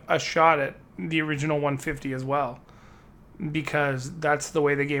have a shot at the original 150 as well. Because that's the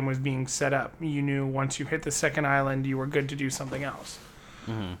way the game was being set up. You knew once you hit the second island, you were good to do something else.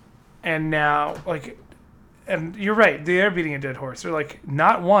 Mm-hmm. And now, like, and you're right, they are beating a dead horse. They're like,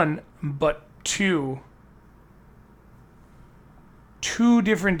 not one, but two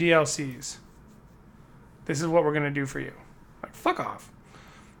different DLCs. This is what we're going to do for you. Like, fuck off.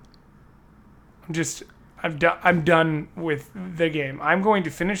 I'm done with the game. I'm going to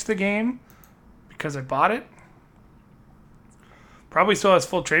finish the game because I bought it. Probably still has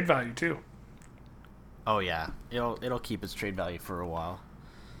full trade value too. Oh yeah, it'll keep its trade value for a while.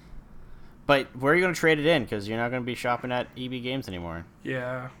 But where are you going to trade it in? Because you're not going to be shopping at EB Games anymore.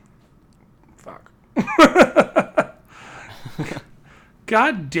 Yeah. Fuck.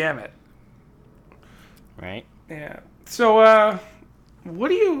 God damn it. Right. Yeah. So,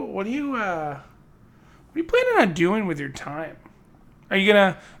 what are you planning on doing with your time? Are you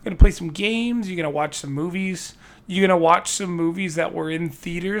gonna play some games? Are you gonna watch some movies? You gonna watch some movies that were in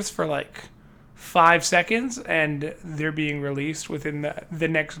theaters for like 5 seconds and they're being released within the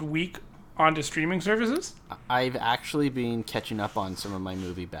next week onto streaming services? I've actually been catching up on some of my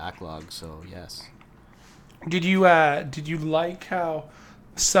movie backlog, so yes. Did you like how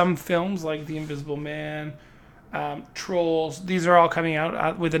some films like The Invisible Man, Trolls, these are all coming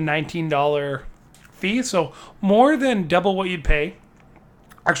out with a $19 fee, so more than double what you'd pay.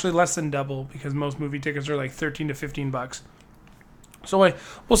 Actually, less than double because most movie tickets are like $13 to $15. So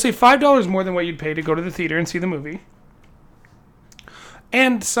we'll say $5 more than what you'd pay to go to the theater and see the movie.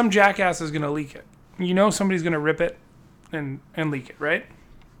 And some jackass is going to leak it. You know somebody's going to rip it and leak it, right?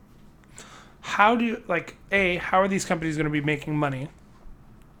 How are these companies going to be making money?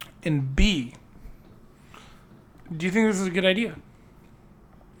 And B, do you think this is a good idea?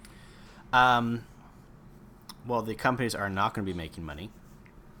 Well, the companies are not going to be making money.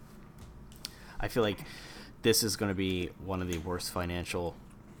 I feel like this is going to be one of the worst financial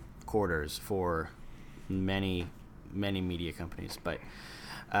quarters for many, many media companies. But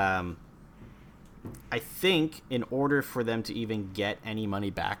I think in order for them to even get any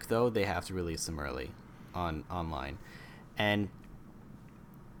money back, though, they have to release them early online. And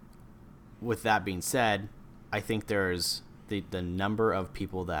with that being said, I think there's the number of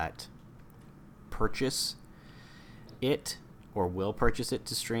people that purchase it or will purchase it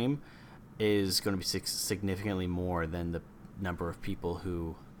to stream is going to be significantly more than the number of people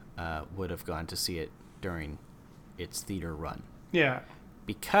who would have gone to see it during its theater run. Yeah.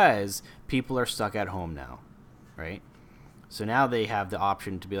 Because people are stuck at home now, right? So now they have the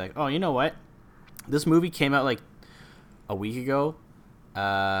option to be like, oh, you know what? This movie came out like a week ago.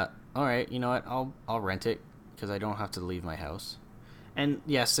 All right, you know what? I'll rent it because I don't have to leave my house. And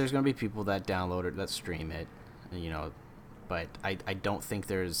yes, there's going to be people that download it, that stream it, you know, but I don't think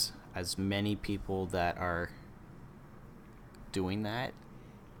there's as many people that are doing that.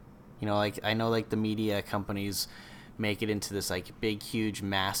 You know, like I know like the media companies make it into this like big, huge,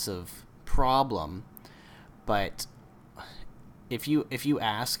 massive problem, but if you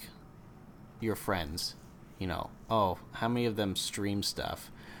ask your friends, oh, how many of them stream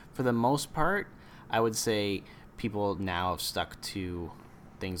stuff? For the most part, I would say people now have stuck to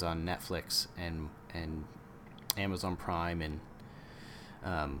things on Netflix and Amazon Prime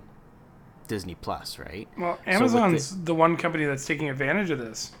and Disney Plus, right? Well, Amazon's the one company that's taking advantage of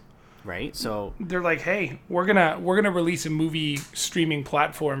this. Right? So they're like, hey, we're gonna release a movie streaming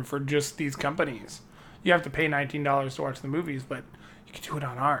platform for just these companies. You have to pay $19 to watch the movies, but you can do it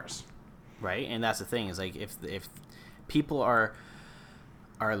on ours. Right, and that's the thing is like if people are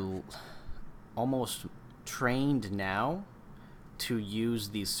almost trained now to use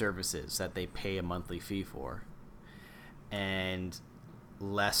these services that they pay a monthly fee for, and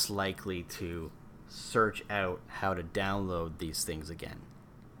less likely to search out how to download these things again.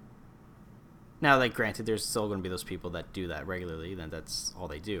 Now, like, granted, there's still going to be those people that do that regularly, then that's all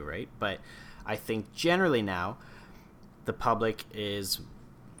they do, right? But I think generally now, the public is,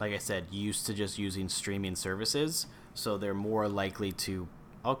 like I said, used to just using streaming services, so they're more likely to,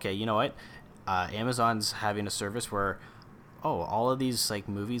 okay, you know what? Amazon's having a service where, all of these like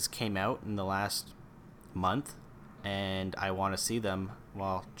movies came out in the last month, and I want to see them.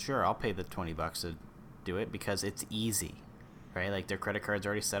 Well, sure, I'll pay the $20 to do it because it's easy, right? Like their credit card's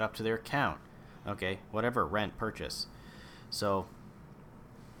already set up to their account. Okay, whatever, rent, purchase. So,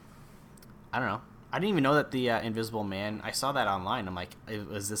 I don't know. I didn't even know that the Invisible Man, I saw that online. I'm like,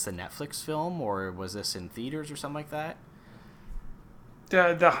 was this a Netflix film or was this in theaters or something like that?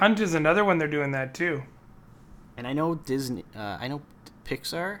 The Hunt is another one they're doing that too. And I know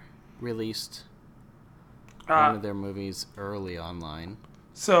Pixar released one of their movies early online.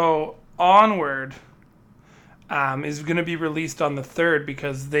 So Onward is going to be released on the 3rd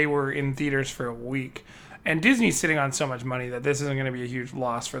because they were in theaters for a week. And Disney's sitting on so much money that this isn't going to be a huge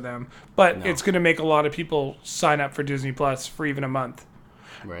loss for them. But it's going to make a lot of people sign up for Disney Plus for even a month.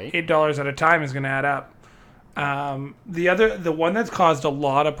 Right. $8 at a time is going to add up. The one that's caused a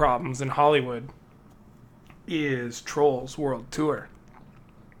lot of problems in Hollywood is Trolls World Tour.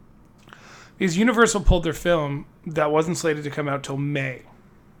 Because Universal pulled their film that wasn't slated to come out till May.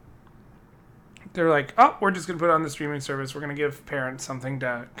 They're like, we're just going to put it on the streaming service. We're going to give parents something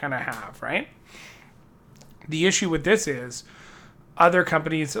to kind of have, right? The issue with this is other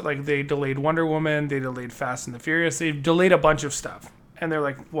companies, like they delayed Wonder Woman, they delayed Fast and the Furious, they've delayed a bunch of stuff. And they're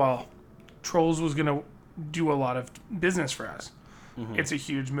like, well, Trolls was going to do a lot of business for us. Mm-hmm. It's a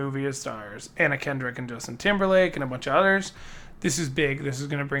huge movie. It stars Anna Kendrick and Justin Timberlake and a bunch of others. This is big. This is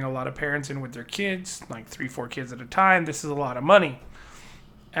going to bring a lot of parents in with their kids, like 3-4 kids at a time. This is a lot of money.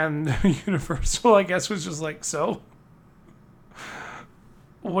 And Universal, I guess, was just like, so?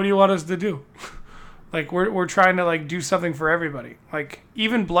 What do you want us to do? Like, we're trying to, like, do something for everybody. Like,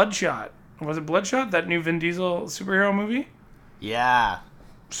 even Bloodshot. Was it Bloodshot, that new Vin Diesel superhero movie? Yeah.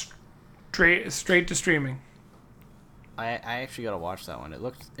 Straight to streaming. I actually got to watch that one.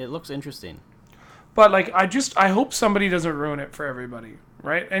 It looks interesting. But, like, I hope somebody doesn't ruin it for everybody,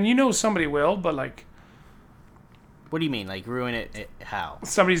 right? And somebody will, but, like... What do you mean? Like, ruin it how?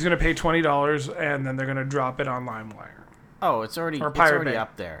 Somebody's going to pay $20 and then they're going to drop it on LimeWire. Oh, it's already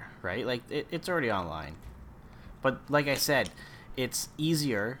up there, right? Like, it's already online. But, like I said, it's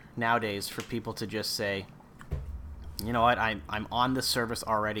easier nowadays for people to just say, you know what, I'm on this service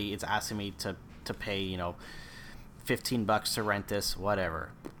already. It's asking me to pay, $15 to rent this,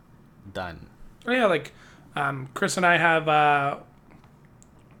 whatever. Done. Oh, yeah, like, Chris and I have,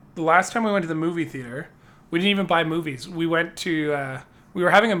 the last time we went to the movie theater, we didn't even buy movies. We went to, we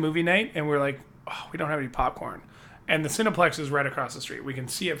were having a movie night, and we were like, we don't have any popcorn. And the Cineplex is right across the street. We can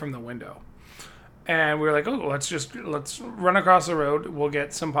see it from the window. And we were like, let's run across the road. We'll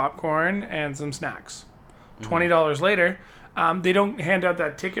get some popcorn and some snacks. $20 later, they don't hand out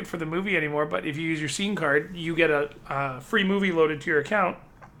that ticket for the movie anymore, but if you use your Scene card, you get a free movie loaded to your account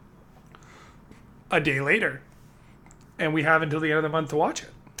a day later. And we have until the end of the month to watch it.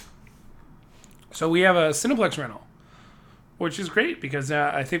 So we have a Cineplex rental, which is great because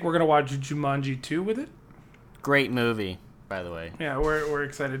I think we're going to watch Jumanji 2 with it. Great movie, by the way. Yeah, we're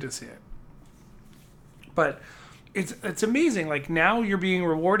excited to see it. But it's amazing. Like, now you're being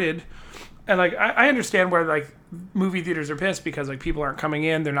rewarded. And, like, I understand where, like, movie theaters are pissed because, like, people aren't coming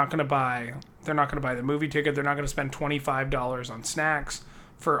in. They're not going to buy the movie ticket. They're not going to spend $25 on snacks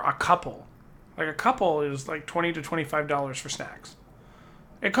for a couple. Like, a couple is, like, $20 to $25 for snacks.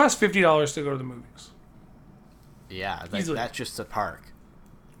 It costs $50 to go to the movies. Yeah, that's just a park.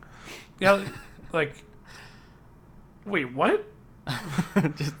 Yeah, like... Wait, what?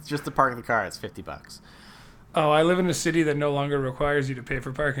 just to park the car, it's $50. Oh, I live in a city that no longer requires you to pay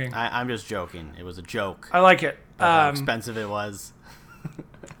for parking. I'm just joking. It was a joke. I like it. How expensive it was.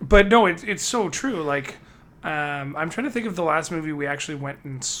 But no, it's so true. Like, I'm trying to think of the last movie we actually went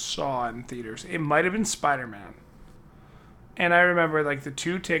and saw in theaters. It might have been Spider-Man. And I remember like the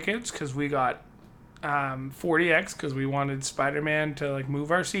 2 tickets because we got 40X because we wanted Spider-Man to like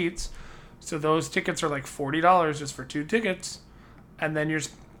move our seats. So those tickets are like $40 just for 2 tickets. And then you're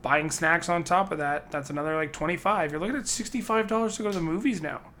just buying snacks on top of that. That's another like $25. You're looking at $65 to go to the movies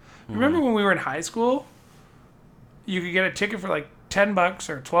now. Remember when we were in high school? You could get a ticket for like $10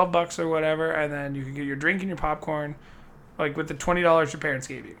 or $12 or whatever, and then you could get your drink and your popcorn, like with the $20 your parents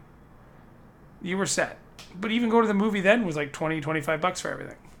gave you. You were set. But even go to the movie then was like $20-$25 for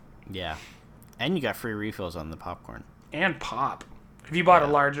everything. Yeah. And you got free refills on the popcorn. And pop. If you bought a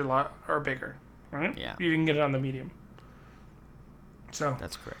larger or bigger, right? Yeah. You didn't get it on the medium. So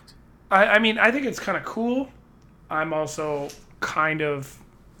That's correct. I mean, I think it's kind of cool. I'm also kind of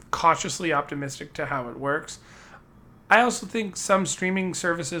cautiously optimistic to how it works. I also think some streaming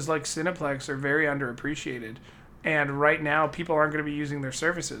services like Cineplex are very underappreciated. And right now, people aren't going to be using their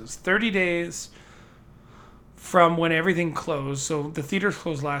services. 30 days from when everything closed. So the theaters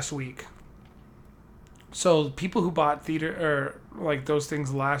closed last week. So people who bought theater or like those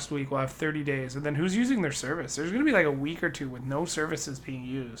things last week will have 30 days. And then who's using their service? There's going to be like a week or 2 with no services being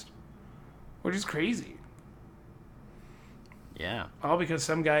used. Which is crazy. Yeah. All because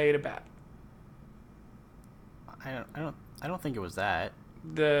some guy ate a bat. I don't think it was that.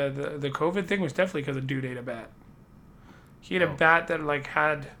 The COVID thing was definitely because a dude ate a bat. He ate a bat that like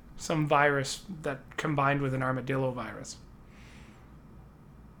had some virus that combined with an armadillo virus.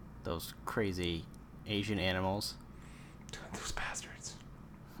 Those crazy Asian animals. Those bastards.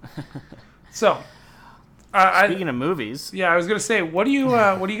 So, Speaking of movies, I was gonna say, what are you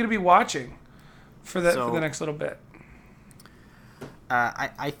gonna be watching for the next little bit?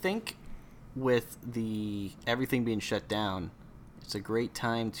 I think with everything being shut down, it's a great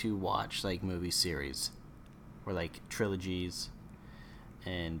time to watch like movie series or like trilogies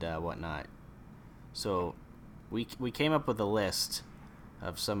and whatnot. So we came up with a list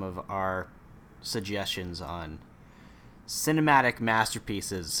of some of our suggestions on cinematic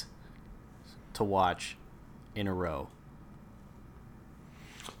masterpieces to watch in a row.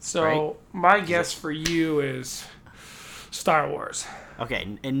 So right? my guess for you is Star Wars.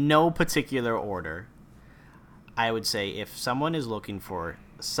 Okay, in no particular order, I would say if someone is looking for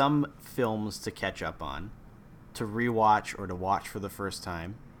some films to catch up on, to rewatch or to watch for the first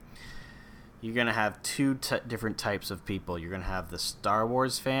time, you're going to have 2 different types of people. You're going to have the Star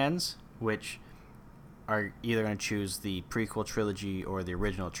Wars fans, which are either going to choose the prequel trilogy or the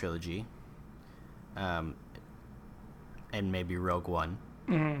original trilogy, and maybe Rogue One.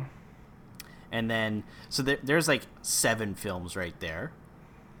 Mm-hmm. And then, so there's like 7 films right there,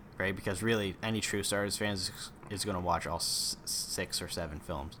 right? Because really, any true Star Wars fans is going to watch all 6 or 7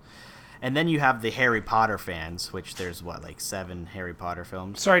 films. And then you have the Harry Potter fans, which there's like 7 Harry Potter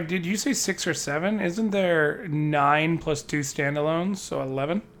films. Sorry, did you say 6 or 7? Isn't there 9 plus 2 standalones, so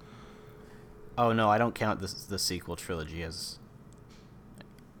 11? Oh no, I don't count the sequel trilogy as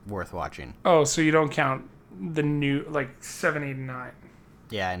worth watching. Oh, so you don't count the new like 7, 8, and 9.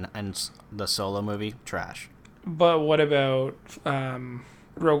 Yeah, and the Solo movie, trash. But what about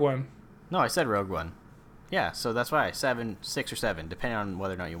Rogue One? No, I said Rogue One. Yeah, so that's why 6 or 7, depending on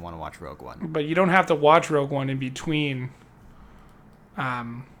whether or not you want to watch Rogue One. But you don't have to watch Rogue One in between,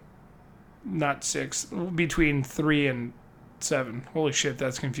 not 6, between 3 and 7. Holy shit,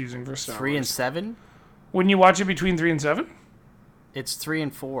 that's confusing for Star 3 Wars. and 7? Wouldn't you watch it between 3 and 7? It's 3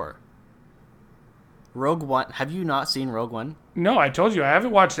 and 4. Rogue One. Have you not seen Rogue One? No, I told you I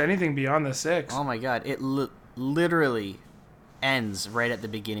haven't watched anything beyond the 6. Oh my god, it literally ends right at the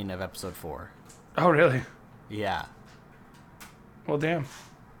beginning of episode 4. Oh really? Yeah. Well, damn.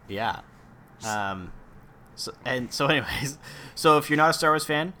 Yeah. So anyways, so if you're not a Star Wars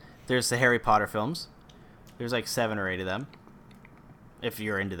fan, there's the Harry Potter films. There's like 7 or 8 of them. If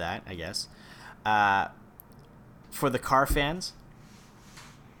you're into that, I guess. For the car fans,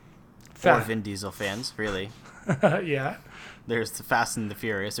 or Vin Diesel fans, really. Yeah. There's the Fast and the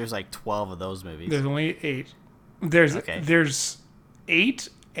Furious. There's like 12 of those movies. There's only 8. There's 8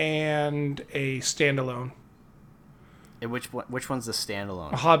 and a standalone. And which one's the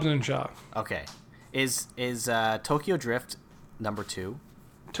standalone? Hobbs and Shaw. Okay. Is Tokyo Drift number 2?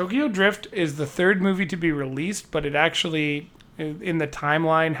 Tokyo Drift is the 3rd movie to be released, but it actually, in the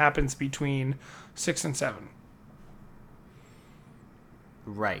timeline, happens between 6 and 7.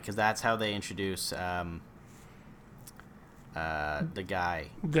 Right, because that's how they introduce the guy.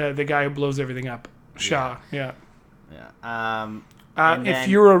 The guy who blows everything up. Shaw, yeah. Yeah. If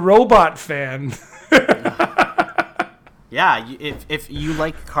you're a robot fan... Yeah, if you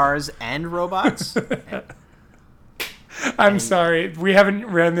like cars and robots, I'm sorry. We haven't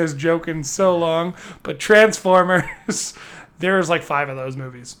ran this joke in so long, but Transformers, there's like 5 of those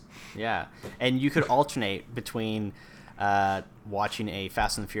movies. Yeah, and you could alternate between watching a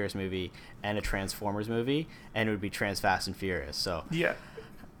Fast and Furious movie and a Transformers movie, and it would be Fast and Furious. So Yeah.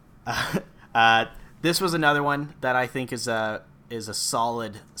 this was another one that I think is a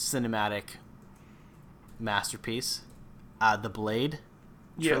solid cinematic masterpiece. The Blade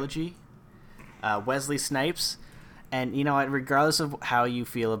trilogy. Wesley Snipes, and you know what? Regardless of how you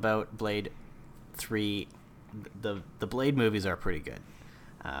feel about Blade 3, the Blade movies are pretty good.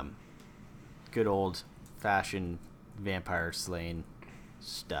 Good old fashioned vampire slaying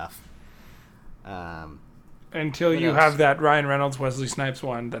stuff. Until you else? have that Ryan Reynolds Wesley Snipes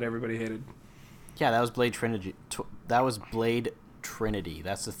one that everybody hated. Yeah, that was Blade Trinity. That was Blade Trinity.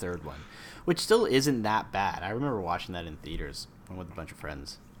 That's the third one, which still isn't that bad. I remember watching that in theaters with a bunch of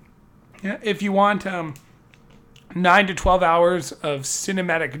friends. Yeah, if you want 9 to 12 hours of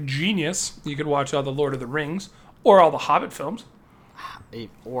cinematic genius, you could watch all the Lord of the Rings or all the Hobbit films.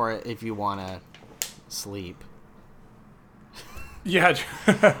 Or if you want to sleep. Yeah.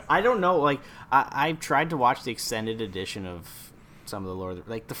 I don't know. Like, I've tried to watch the extended edition of some of the Lord of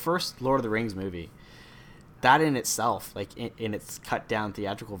the... Like, the first Lord of the Rings movie, that in itself, like, in its cut-down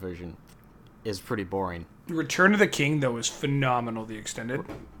theatrical version, is pretty boring. Return of the King, though, is phenomenal, the extended.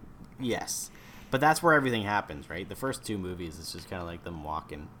 Yes. But that's where everything happens, right? The first 2 movies, it's just kind of like them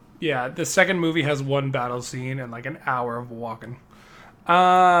walking. Yeah, the second movie has one battle scene and like an hour of walking.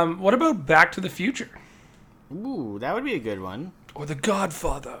 What about Back to the Future? Ooh, that would be a good one. Or The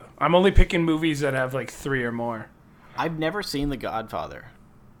Godfather? I'm only picking movies that have like 3 or more. I've never seen The Godfather.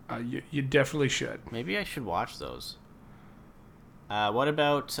 You definitely should. Maybe I should watch those. What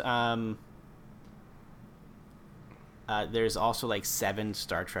about... there's also like 7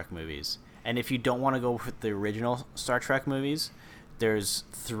 Star Trek movies. And if you don't want to go with the original Star Trek movies, there's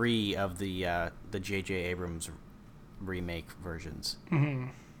 3 of the J.J. Abrams remake versions.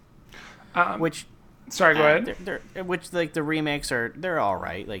 Mm-hmm. Which... Sorry, go ahead. Which, like, the remakes they're all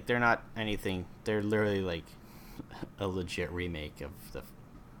right. Like, they're not anything... They're literally, like, a legit remake of the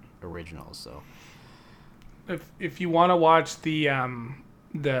originals, so... If you want to watch the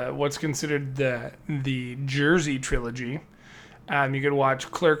what's considered the Jersey trilogy, you could watch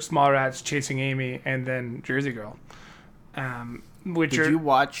Clerks, Mallrats, Chasing Amy, and then Jersey Girl. Did you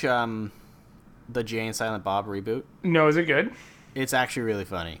watch the Jay and Silent Bob reboot? No, is it good? It's actually really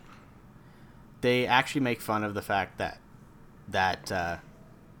funny. They actually make fun of the fact that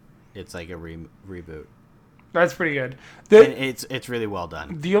it's like a reboot. That's pretty good. And it's really well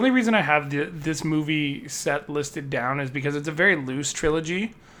done. The only reason I have this movie set listed down is because it's a very loose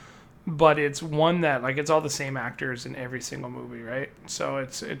trilogy, but it's one that like it's all the same actors in every single movie, right? So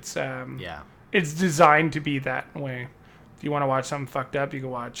it's designed to be that way. If you want to watch something fucked up, you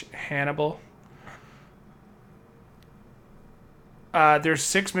can watch Hannibal. There's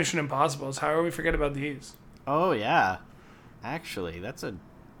 6 Mission Impossibles. How are we forget about these? Oh yeah, actually,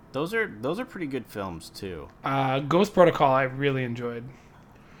 those are pretty good films too. Ghost Protocol, I really enjoyed.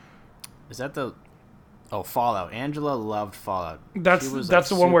 Is that Fallout? Angela loved Fallout. That's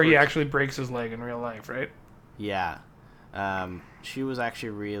the one where he actually breaks his leg in real life, right? Yeah, she was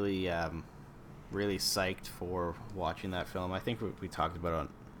actually really really psyched for watching that film. I think we talked about it on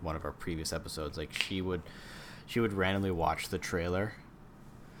one of our previous episodes. Like she would randomly watch the trailer.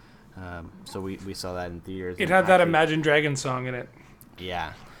 So we saw that in theaters. It had that Imagine Dragons song in it.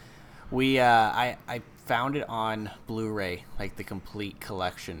 Yeah. I found it on Blu-ray, like the complete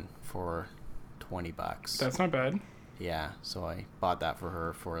collection for $20. That's not bad. Yeah, so I bought that for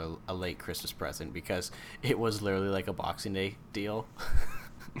her for a late Christmas present because it was literally like a Boxing Day deal.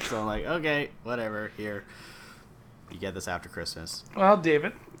 So I'm like, okay, whatever, here. You get this after Christmas. Well,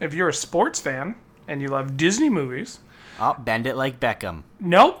 David, if you're a sports fan and you love Disney movies... Oh, Bend It Like Beckham.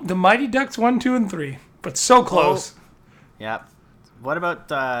 Nope, The Mighty Ducks 1, 2, and 3. But so close. Oh. Yep. What about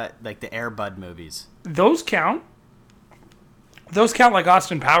like the Air Bud movies? Those count. Those count like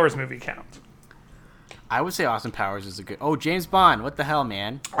Austin Powers movie counts. I would say Austin Powers is a good... Oh, James Bond. What the hell,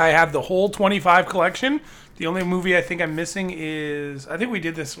 man? I have the whole 25 collection. The only movie I think I'm missing is... I think we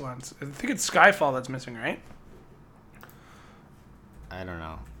did this once. I think it's Skyfall that's missing, right? I don't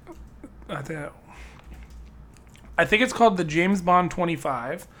know. I think it's called the James Bond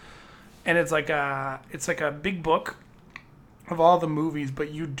 25. And it's like a big book of all the movies,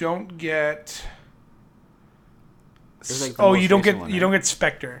 but you don't get... Like you don't get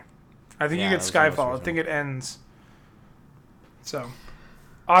Spectre. I think you get Skyfall. I think it ends. So,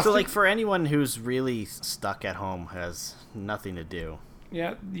 Austin, so like for anyone who's really stuck at home, has nothing to do.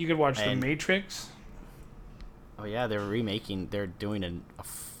 Yeah, you could watch The Matrix. Oh yeah, they're remaking. They're doing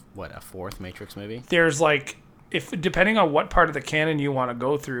a fourth Matrix movie. There's like, if depending on what part of the canon you want to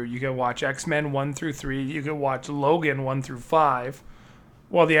go through, you can watch X-Men 1 through 3, you could watch Logan 1 through 5,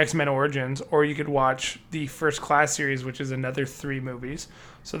 well, the X-Men Origins, or you could watch the First Class series, which is another 3 movies.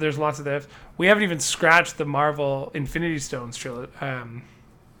 So there's lots of that. We haven't even scratched the Marvel Infinity Stones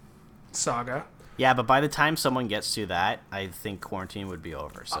saga. Yeah, but by the time someone gets to that, I think quarantine would be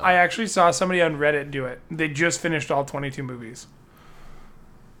over. So I actually saw somebody on Reddit do it. They just finished all 22 movies.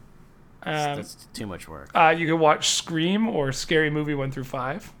 that's too much work. You can watch Scream or Scary Movie 1 through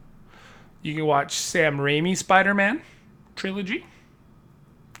 5. You can watch Sam Raimi Spider-Man trilogy.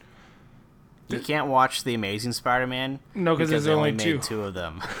 You can't watch The Amazing Spider-Man. No, because there's they only made 2. of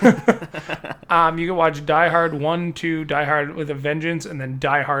them. You can watch Die Hard 1, 2, Die Hard with a Vengeance, and then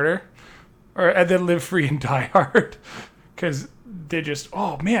Die Harder. And then Live Free and Die Hard. Because they just,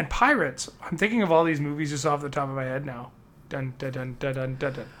 oh man, pirates. I'm thinking of all these movies just off the top of my head now. Dun, dun, dun, dun, dun,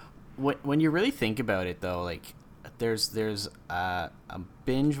 dun, dun. When you really think about it, though, like there's a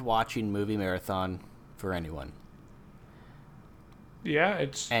binge watching movie marathon for anyone. Yeah,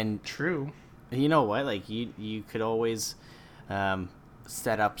 it's And true. you know what? Like you could always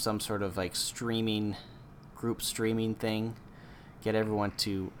set up some sort of like group streaming thing. Get everyone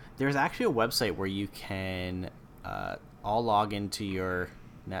to. There's actually a website where you can all log into your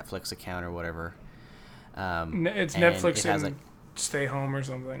Netflix account or whatever. It's and Netflix it has and Stay Home or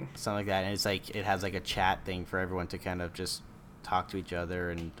something. something like that, and it's like it has like a chat thing for everyone to kind of just talk to each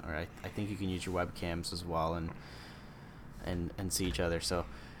other, or I think you can use your webcams as well and see each other. So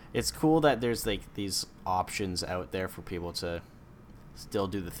it's cool that there's like these options out there for people to still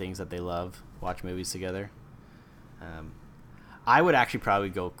do the things that they love, watch movies together. I would actually probably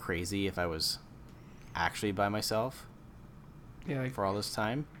go crazy if I was actually by myself Yeah, like, for all this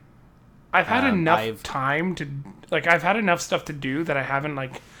time. I've had enough time to, like, I've had enough stuff to do that I haven't,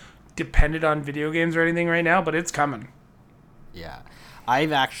 like, depended on video games or anything right now, but it's coming. Yeah.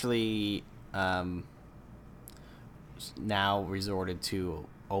 I've actually now resorted to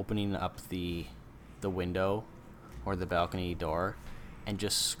opening up the window or the balcony door and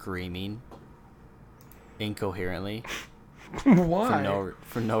just screaming incoherently. Why?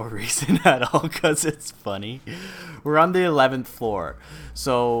 For no reason at all, because it's funny. We're on the 11th floor,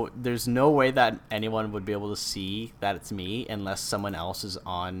 so there's no way that anyone would be able to see that it's me unless someone else is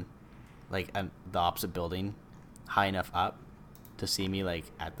on like the opposite building high enough up to see me like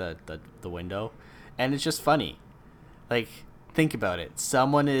at the window. And it's just funny. Like, think about it.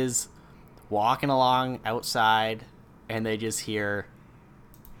 Someone is walking along outside and they just hear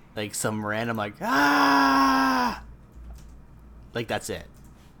like some random like ah, like that's it.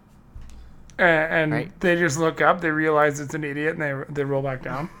 And Right? they just look up, they realize it's an idiot, and they roll back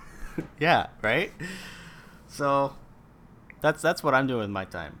down. Yeah, right? So that's what I'm doing with my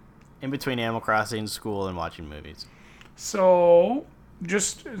time. In between Animal Crossing, school, and watching movies. So,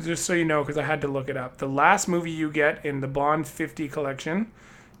 just so you know, because I had to look it up, the last movie you get in the Bond 50 collection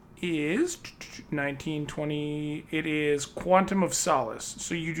is 1920. It is Quantum of Solace.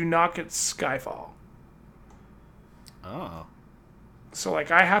 So you do not get Skyfall. Oh. So,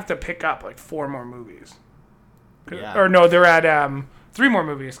 like, I have to pick up, like, 4 more movies. Yeah. Or, no, they're at 3 more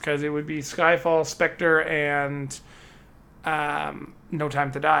movies, because it would be Skyfall, Spectre, and No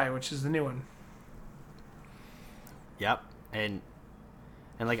Time to Die, which is the new one. Yep. And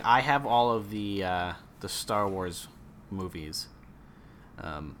like I have all of the Star Wars movies.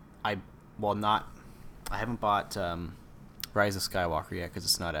 I haven't bought Rise of Skywalker yet because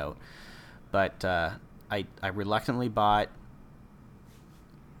it's not out. But I reluctantly bought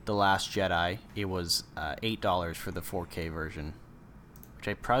The Last Jedi. It was $8 for the 4K version, which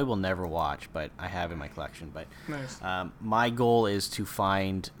I probably will never watch, but I have in my collection. But Nice. my goal is to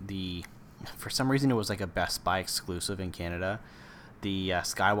find for some reason it was like a Best Buy exclusive in Canada, the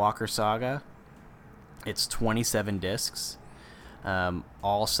Skywalker saga. It's 27 discs,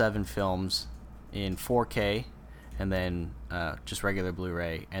 all 7 films in 4K, and then just regular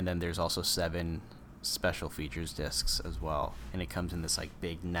Blu-ray, and then there's also 7 special features discs as well, and it comes in this like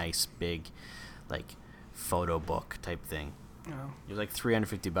nice big like photo book type thing. Oh. It was like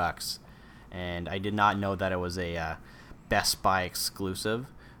 $350, and I did not know that it was a Best Buy exclusive,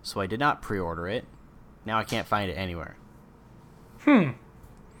 so I did not pre-order it. Now I can't find it anywhere.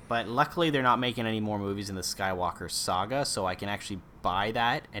 But luckily they're not making any more movies in the Skywalker saga, so I can actually buy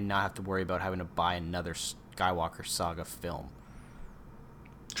that and not have to worry about having to buy another Skywalker saga film.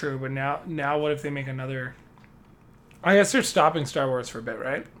 True, but now what if they make another? I guess they're stopping Star Wars for a bit,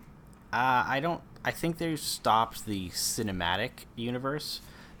 right? I think they've stopped the cinematic universe.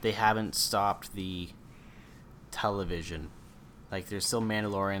 They haven't stopped the television. Like, there's still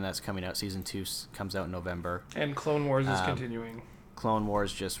Mandalorian that's coming out. Season 2 comes out in November. And Clone Wars is continuing. Clone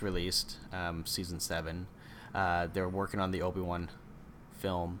Wars just released, Season 7. They're working on the Obi-Wan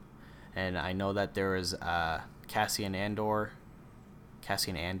film. And I know that there is Cassian Andor,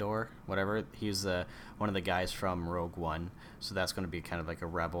 whatever. He's one of the guys from Rogue One. So that's going to be kind of like a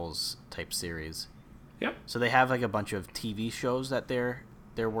Rebels type series. Yep. So they have like a bunch of TV shows that they're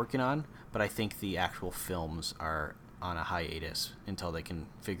working on. But I think the actual films are on a hiatus until they can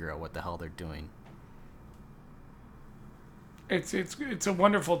figure out what the hell they're doing. It's a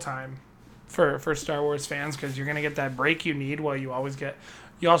wonderful time for Star Wars fans, because you're gonna get that break you need while you also get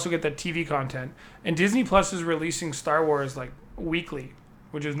that TV content. And Disney Plus is releasing Star Wars like weekly,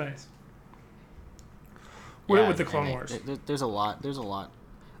 which is nice. With the Clone Wars, there's a lot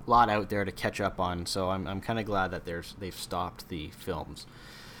out there to catch up on. So I'm kind of glad that they've stopped the films,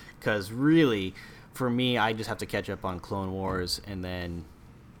 because really, for me, I just have to catch up on Clone Wars, and then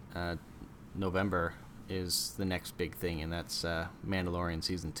November is the next big thing, and that's Mandalorian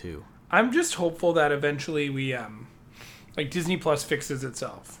Season 2. I'm just hopeful that eventually we, like, Disney Plus fixes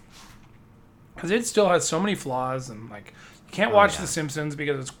itself. Because it still has so many flaws, and, like, you can't watch The Simpsons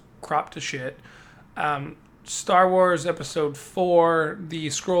because it's cropped to shit. Star Wars Episode 4, the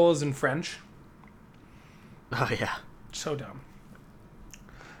scroll is in French. Oh, yeah. So dumb.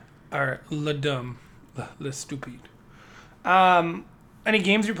 Or le dumb. Le stupid. Any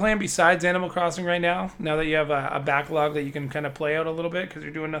games you're playing besides Animal Crossing right now? Now that you have a backlog that you can kind of play out a little bit because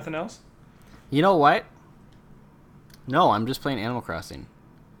you're doing nothing else? You know what? No, I'm just playing Animal Crossing.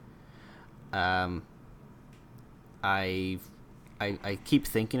 I keep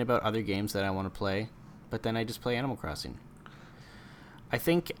thinking about other games that I want to play, but then I just play Animal Crossing. I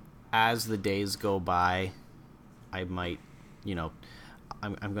think as the days go by, I might,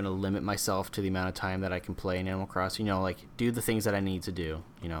 I'm going to limit myself to the amount of time that I can play in Animal Crossing, like do the things that I need to do,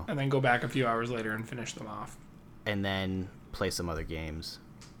 And then go back a few hours later and finish them off. And then play some other games,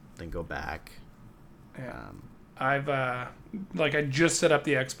 then go back. Yeah. I just set up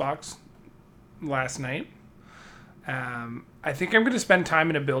the Xbox last night. I think I'm going to spend time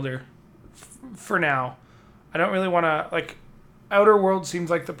in a builder for now. I don't really want to, like, Outer Worlds seems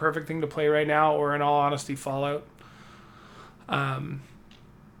like the perfect thing to play right now, or in all honesty, Fallout. I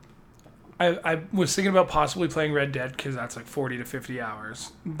was thinking about possibly playing Red Dead because that's like 40 to 50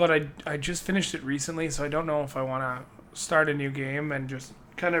 hours. But I just finished it recently, so I don't know if I want to start a new game and just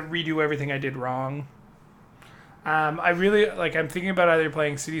kind of redo everything I did wrong. I'm thinking about either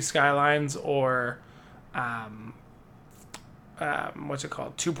playing City Skylines or, what's it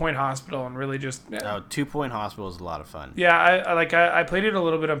called? 2 Point Hospital, and really just... Oh, 2 Point Hospital is a lot of fun. Yeah, I played it a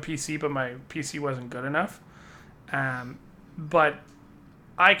little bit on PC, but my PC wasn't good enough. But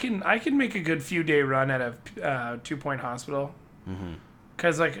I can make a good few day run at a 2 Point Hospital,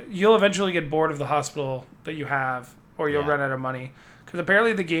 because you'll eventually get bored of the hospital that you have, or you'll run out of money. Because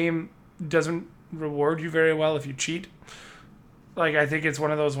apparently the game doesn't reward you very well if you cheat. Like, I think it's one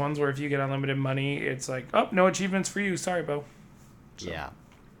of those ones where if you get unlimited money, it's like, oh, no achievements for you. Sorry, Bo. So. Yeah.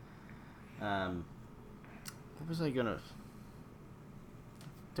 What was I gonna?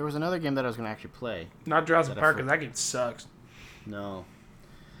 There was another game that I was gonna actually play. Not Jurassic Park, because that game sucks. No.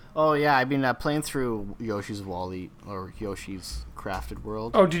 Oh yeah, I've been playing through Yoshi's Crafted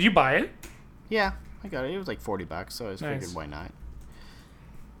World. Oh, did you buy it? Yeah, I got it. It was like $40, so I just figured why not.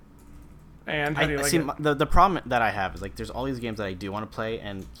 And how do you like it? The problem that I have is, like, there's all these games that I do want to play,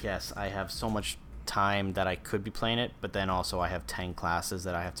 and yes, I have so much time that I could be playing it, but then also I have 10 classes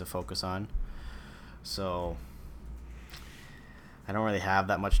that I have to focus on. So I don't really have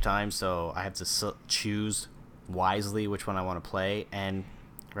that much time, so I have to choose wisely which one I want to play. And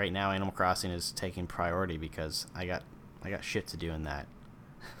right now Animal Crossing is taking priority because I got shit to do in that.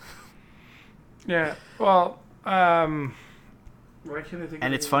 Yeah. Well, why can't I think?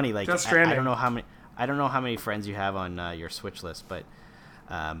 And it's funny, like, Death I Stranding. don't know how many friends you have on your Switch list, but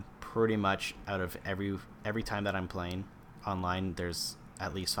pretty much out of every time that I'm playing online, there's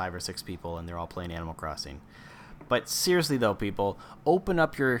at least 5 or 6 people, and they're all playing Animal Crossing. But seriously though, people, open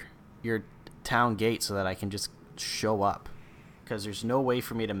up your town gate so that I can just show up, because there's no way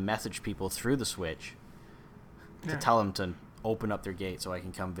for me to message people through the Switch to tell them to open up their gate so I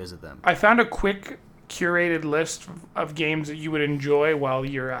can come visit them. I found a quick curated list of games that you would enjoy while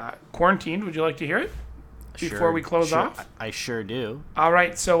you're quarantined. Would you like to hear it before we close off? I sure do. All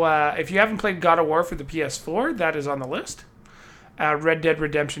right, so if you haven't played God of War for the PS4, that is on the list. Red Dead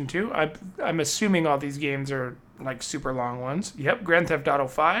Redemption 2. I'm assuming all these games are like super long ones. Yep, Grand Theft Auto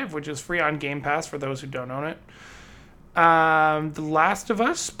 5, which is free on Game Pass for those who don't own it. The Last of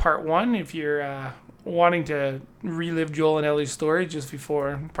Us Part 1, if you're wanting to relive Joel and Ellie's story just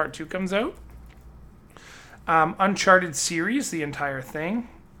before part 2 comes out. Uncharted series, the entire thing.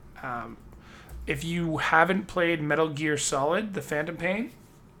 If you haven't played Metal Gear Solid, The Phantom Pain,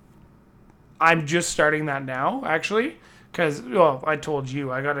 I'm just starting that now, actually. Because, well, I told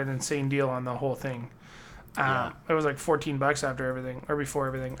you, I got an insane deal on the whole thing. It was like $14 after everything, or before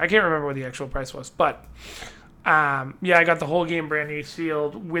everything. I can't remember what the actual price was. But, I got the whole game brand new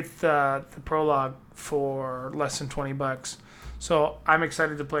sealed with the prologue for less than $20. So I'm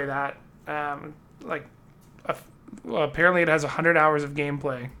excited to play that. Apparently it has 100 hours of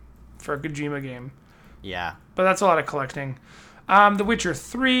gameplay for a Kojima game. Yeah. But that's a lot of collecting. The Witcher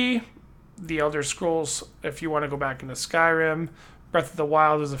 3, The Elder Scrolls, if you want to go back into Skyrim. Breath of the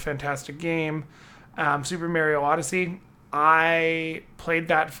Wild is a fantastic game. Super Mario Odyssey, I played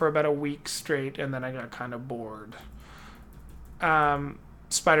that for about a week straight, and then I got kind of bored.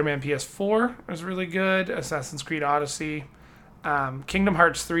 Spider-Man PS4 is really good. Assassin's Creed Odyssey. Kingdom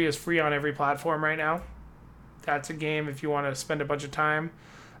Hearts 3 is free on every platform right now. That's a game if you want to spend a bunch of time.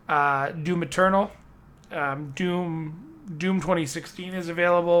 Doom Eternal. Doom 2016 is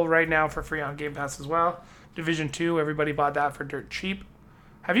available right now for free on Game Pass as well. Division 2, everybody bought that for dirt cheap.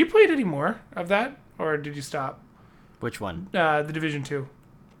 Have you played any more of that, or did you stop? Which one? The Division 2.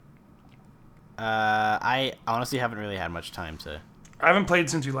 I honestly haven't really had much time to... I haven't played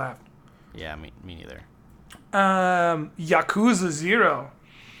since you left. Yeah, me neither. Yakuza 0.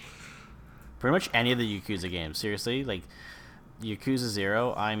 Pretty much any of the Yakuza games. Seriously, like Yakuza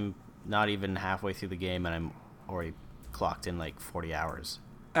 0, I'm not even halfway through the game, and I'm already clocked in like 40 hours.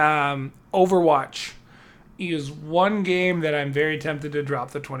 Overwatch is one game that I'm very tempted to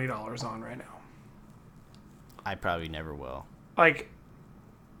drop the $20 on right now. I probably never will. Like,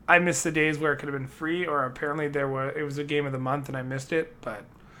 I missed the days where it could have been free, or apparently it was a game of the month and I missed it. But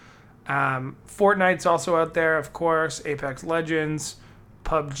Fortnite's also out there, of course. Apex Legends,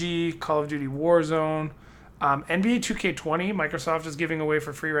 PUBG, Call of Duty Warzone, NBA 2K20. Microsoft is giving away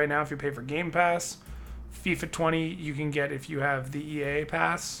for free right now if you pay for Game Pass. FIFA 20 you can get if you have the EA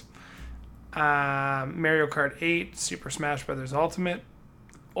Pass. Mario Kart 8, Super Smash Bros. Ultimate.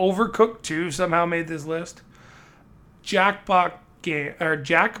 Overcooked 2 somehow made this list. Jackbox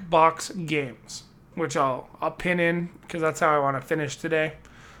games, which I'll pin in because that's how I want to finish today.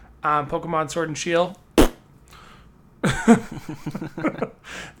 Pokemon Sword and Shield.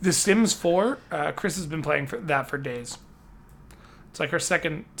 The Sims 4. Chris has been playing that for days. It's like her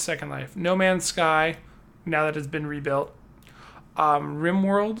second life. No Man's Sky, now that it's been rebuilt.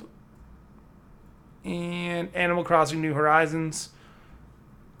 RimWorld and Animal Crossing New Horizons.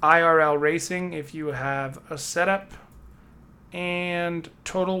 IRL Racing if you have a setup. And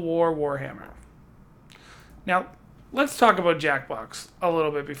Total War Warhammer. Now, let's talk about Jackbox a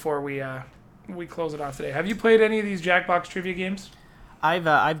little bit before we close it off today. Have you played any of these Jackbox trivia games?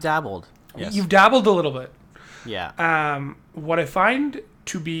 I've dabbled. Yes. You've dabbled a little bit. Yeah. What I find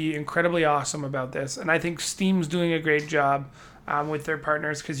to be incredibly awesome about this, and I think Steam's doing a great job with their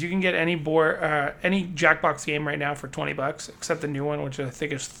partners, because you can get any Jackbox game right now for $20, except the new one, which I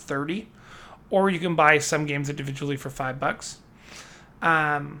think is $30. Or you can buy some games individually for $5.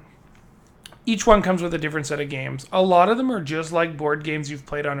 Each one comes with a different set of games. A lot of them are just like board games you've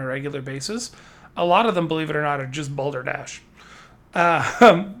played on a regular basis. A lot of them, believe it or not, are just Balderdash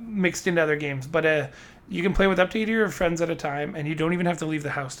mixed into other games. But you can play with up to 8 of your friends at a time, and you don't even have to leave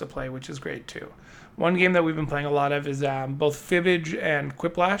the house to play, which is great too. One game that we've been playing a lot of is both Fibbage and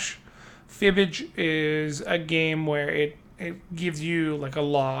Quiplash. Fibbage is a game where it gives you like a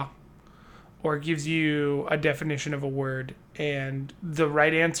law, or it gives you a definition of a word, and the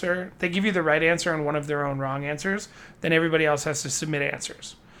right answer, they give you the right answer and one of their own wrong answers, then everybody else has to submit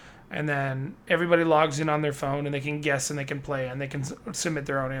answers. And then everybody logs in on their phone and they can guess and they can play and they can submit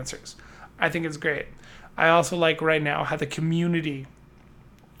their own answers. I think it's great. I also like right now how the community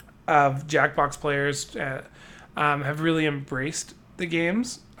of Jackbox players have really embraced the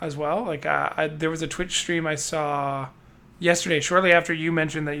games as well. Like there was a Twitch stream I saw yesterday, shortly after you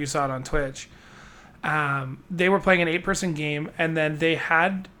mentioned that you saw it on Twitch. They were playing an 8-person game, and then they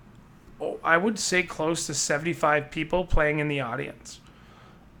had, I would say, close to 75 people playing in the audience.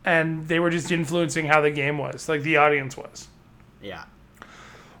 And they were just influencing how the game was, like the audience was. Yeah.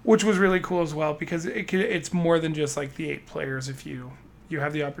 Which was really cool as well, because it's more than just like the 8 players. If you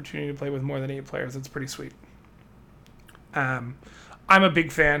have the opportunity to play with more than 8 players, it's pretty sweet. I'm a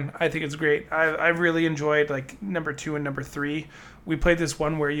big fan. I think it's great. I really enjoyed like number 2 and number 3. We played this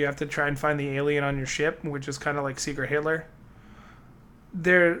one where you have to try and find the alien on your ship, which is kind of like Secret Hitler.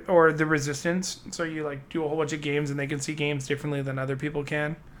 Or the Resistance. So you like do a whole bunch of games, and they can see games differently than other people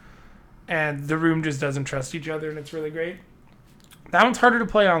can. and the room just doesn't trust each other, and it's really great. That one's harder to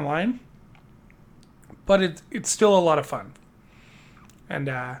play online, but it's still a lot of fun. And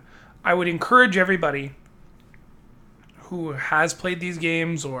I would encourage everybody who has played these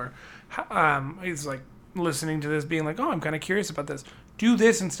games or is like listening to this being like, oh, I'm kind of curious about this. Do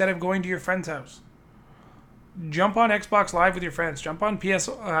this instead of going to your friend's house. Jump on Xbox Live with your friends. Jump on PS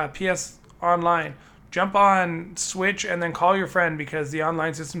Online. Jump on Switch and then call your friend because the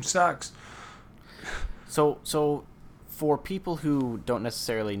online system sucks. So for people who don't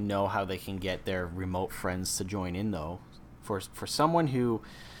necessarily know how they can get their remote friends to join in, though, for someone who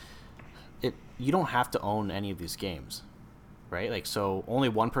you don't have to own any of these games, right? Like, so only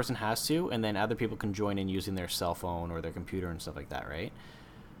one person has to, and then other people can join in using their cell phone or their computer and stuff like that, right?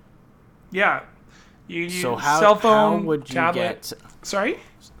 Yeah. You so cell phone, how would you tablet. Sorry?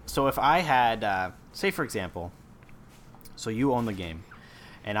 So if I had, say for example, so you own the game,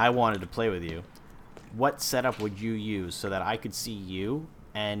 and I wanted to play with you, what setup would you use so that I could see you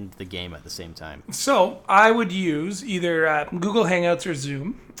and the game at the same time? So I would use either Google Hangouts or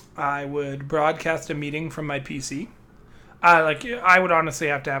Zoom. I would broadcast a meeting from my PC. I would honestly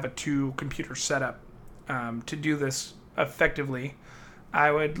have to have a 2-computer setup to do this effectively.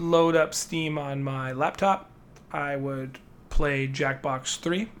 I would load up Steam on my laptop. I would play Jackbox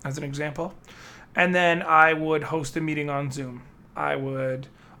 3 as an example. And then I would host a meeting on Zoom.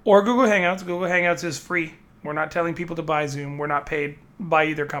 Or Google Hangouts. Google Hangouts is free. We're not telling people to buy Zoom. We're not paid by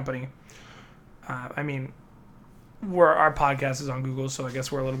either company. Our podcast is on Google, so I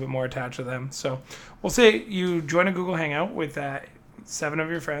guess we're a little bit more attached to them. So we'll say you join a Google Hangout with 7 of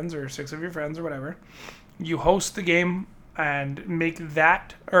your friends or 6 of your friends or whatever. You host the game and make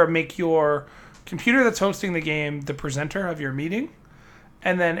your computer that's hosting the game the presenter of your meeting.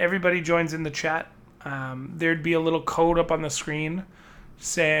 And then everybody joins in the chat. There'd be a little code up on the screen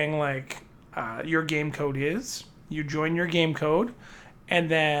saying your game code is. You join your game code, and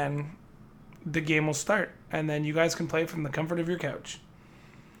then the game will start. And then you guys can play from the comfort of your couch.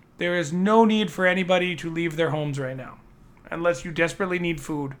 There is no need for anybody to leave their homes right now. Unless you desperately need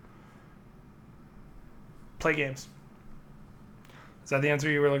food. Play games. Is that the answer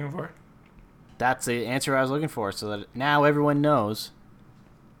you were looking for? That's the answer I was looking for, so that now everyone knows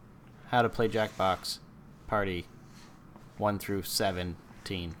how to play Jackbox Party 1 through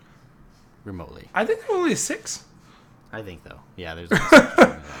 17 remotely. I think there are only 6. I think, though. Yeah, there's...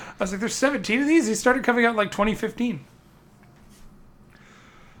 I was like, there's 17 of these? These started coming out in 2015.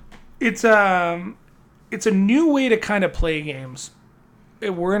 It's a new way to kind of play games.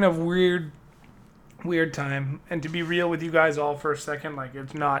 We're in a weird time. And to be real with you guys all for a second,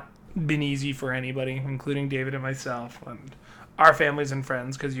 it's not been easy for anybody, including David and myself and our families and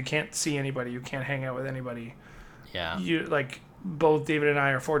friends, because you can't see anybody. You can't hang out with anybody. Yeah. Both David and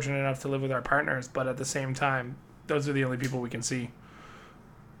I are fortunate enough to live with our partners, but at the same time, those are the only people we can see.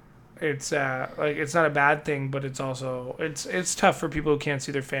 It's it's not a bad thing, but it's also it's tough for people who can't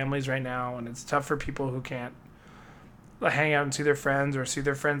see their families right now, and it's tough for people who can't hang out and see their friends or see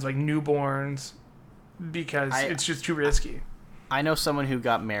their friends like newborns because it's just too risky. I know someone who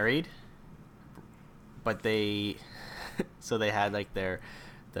got married, but they had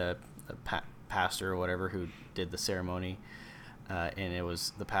the pastor or whatever who did the ceremony, and it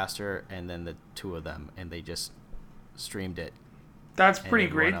was the pastor and then the 2 of them, and they just streamed it. That's pretty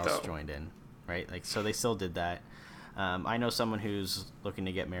great, else though. Joined in, right? So they still did that. I know someone who's looking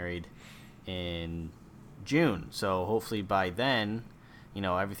to get married in June, so hopefully by then,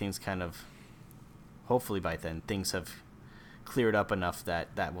 everything's hopefully by then things have cleared up enough that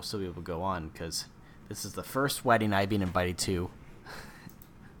we'll still be able to go on, because this is the first wedding I've been invited to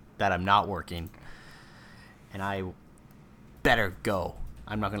that I'm not working, and I better go.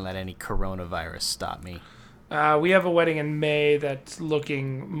 I'm not going to let any coronavirus stop me. We have a wedding in May that's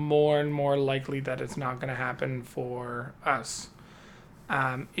looking more and more likely that it's not going to happen for us.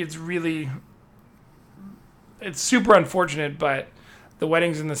 It's super unfortunate, but the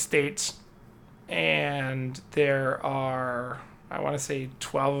wedding's in the States, and there are, I want to say,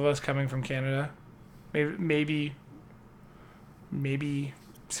 12 of us coming from Canada. Maybe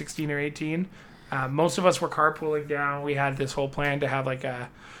 16 or 18. Most of us were carpooling down. We had this whole plan to have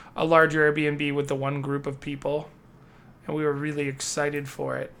a large Airbnb with the one group of people, and we were really excited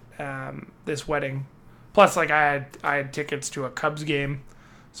for it. This wedding, plus I had tickets to a Cubs game,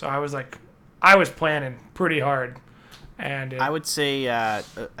 so I was planning pretty hard. And I would say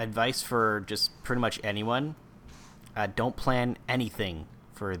advice for just pretty much anyone: don't plan anything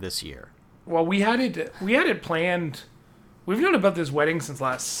for this year. Well, we had it planned. We've known about this wedding since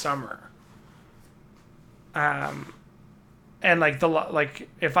last summer. And like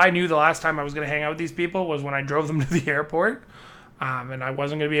if I knew the last time I was going to hang out with these people was when I drove them to the airport, and I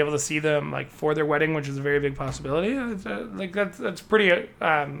wasn't going to be able to see them like for their wedding, which is a very big possibility. Like that's pretty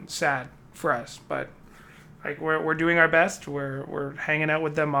sad for us, but like we're doing our best. We're hanging out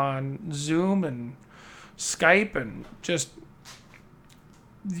with them on Zoom and Skype, and just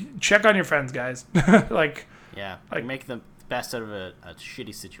check on your friends, guys. like make the best out of a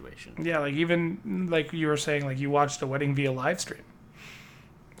shitty situation. Yeah, like even like you were saying, like you watched a wedding via live stream.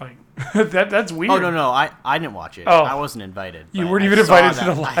 Like that's weird. Oh no, I didn't watch it. Oh. I wasn't invited. You weren't even invited to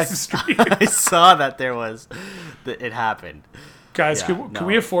the live stream. I saw that it happened. Guys, could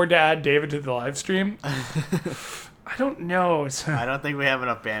we afford to add David to the live stream? I don't know. I don't think we have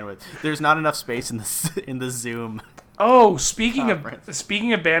enough bandwidth. There's not enough space in the Zoom. Oh, speaking of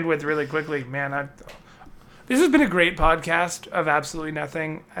bandwidth, really quickly, man, this has been a great podcast of absolutely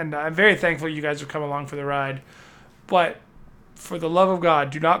nothing, and I'm very thankful you guys have come along for the ride. But for the love of God,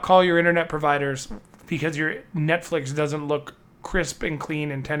 do not call your internet providers because your Netflix doesn't look crisp and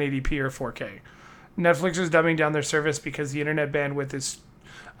clean in 1080p or 4K. Netflix is dumbing down their service because the internet bandwidth is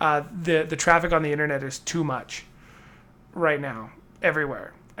the traffic on the internet is too much right now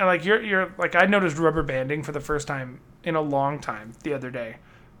everywhere. And like you're like I noticed rubber banding for the first time in a long time the other day,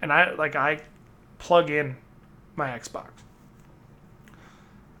 and I plug in my Xbox.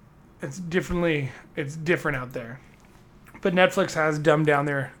 It's different out there. But Netflix has dumbed down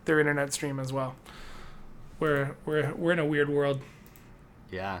their internet stream as well. We're in a weird world.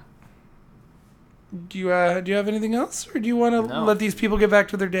 Yeah. Do you have anything else, or do you want to let these people get back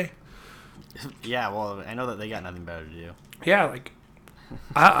to their day? Yeah, well, I know that they got nothing better to do. Yeah, like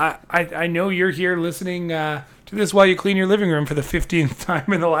I know you're here listening to this while you clean your living room for the 15th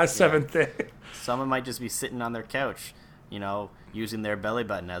time in the last 7th day. Someone might just be sitting on their couch, using their belly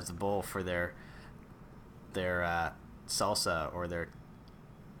button as the bowl for their salsa or their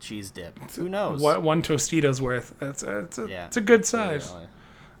cheese dip. Who knows? What one Tostito's worth? It's a good size. Really.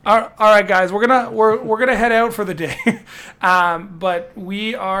 All right, guys, we're gonna head out for the day, but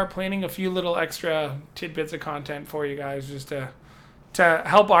we are planning a few little extra tidbits of content for you guys just to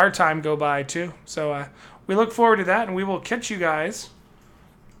help our time go by too. So we look forward to that, and we will catch you guys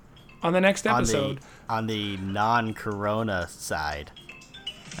on the next episode. On the non-corona side.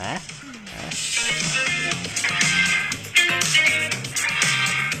 Huh?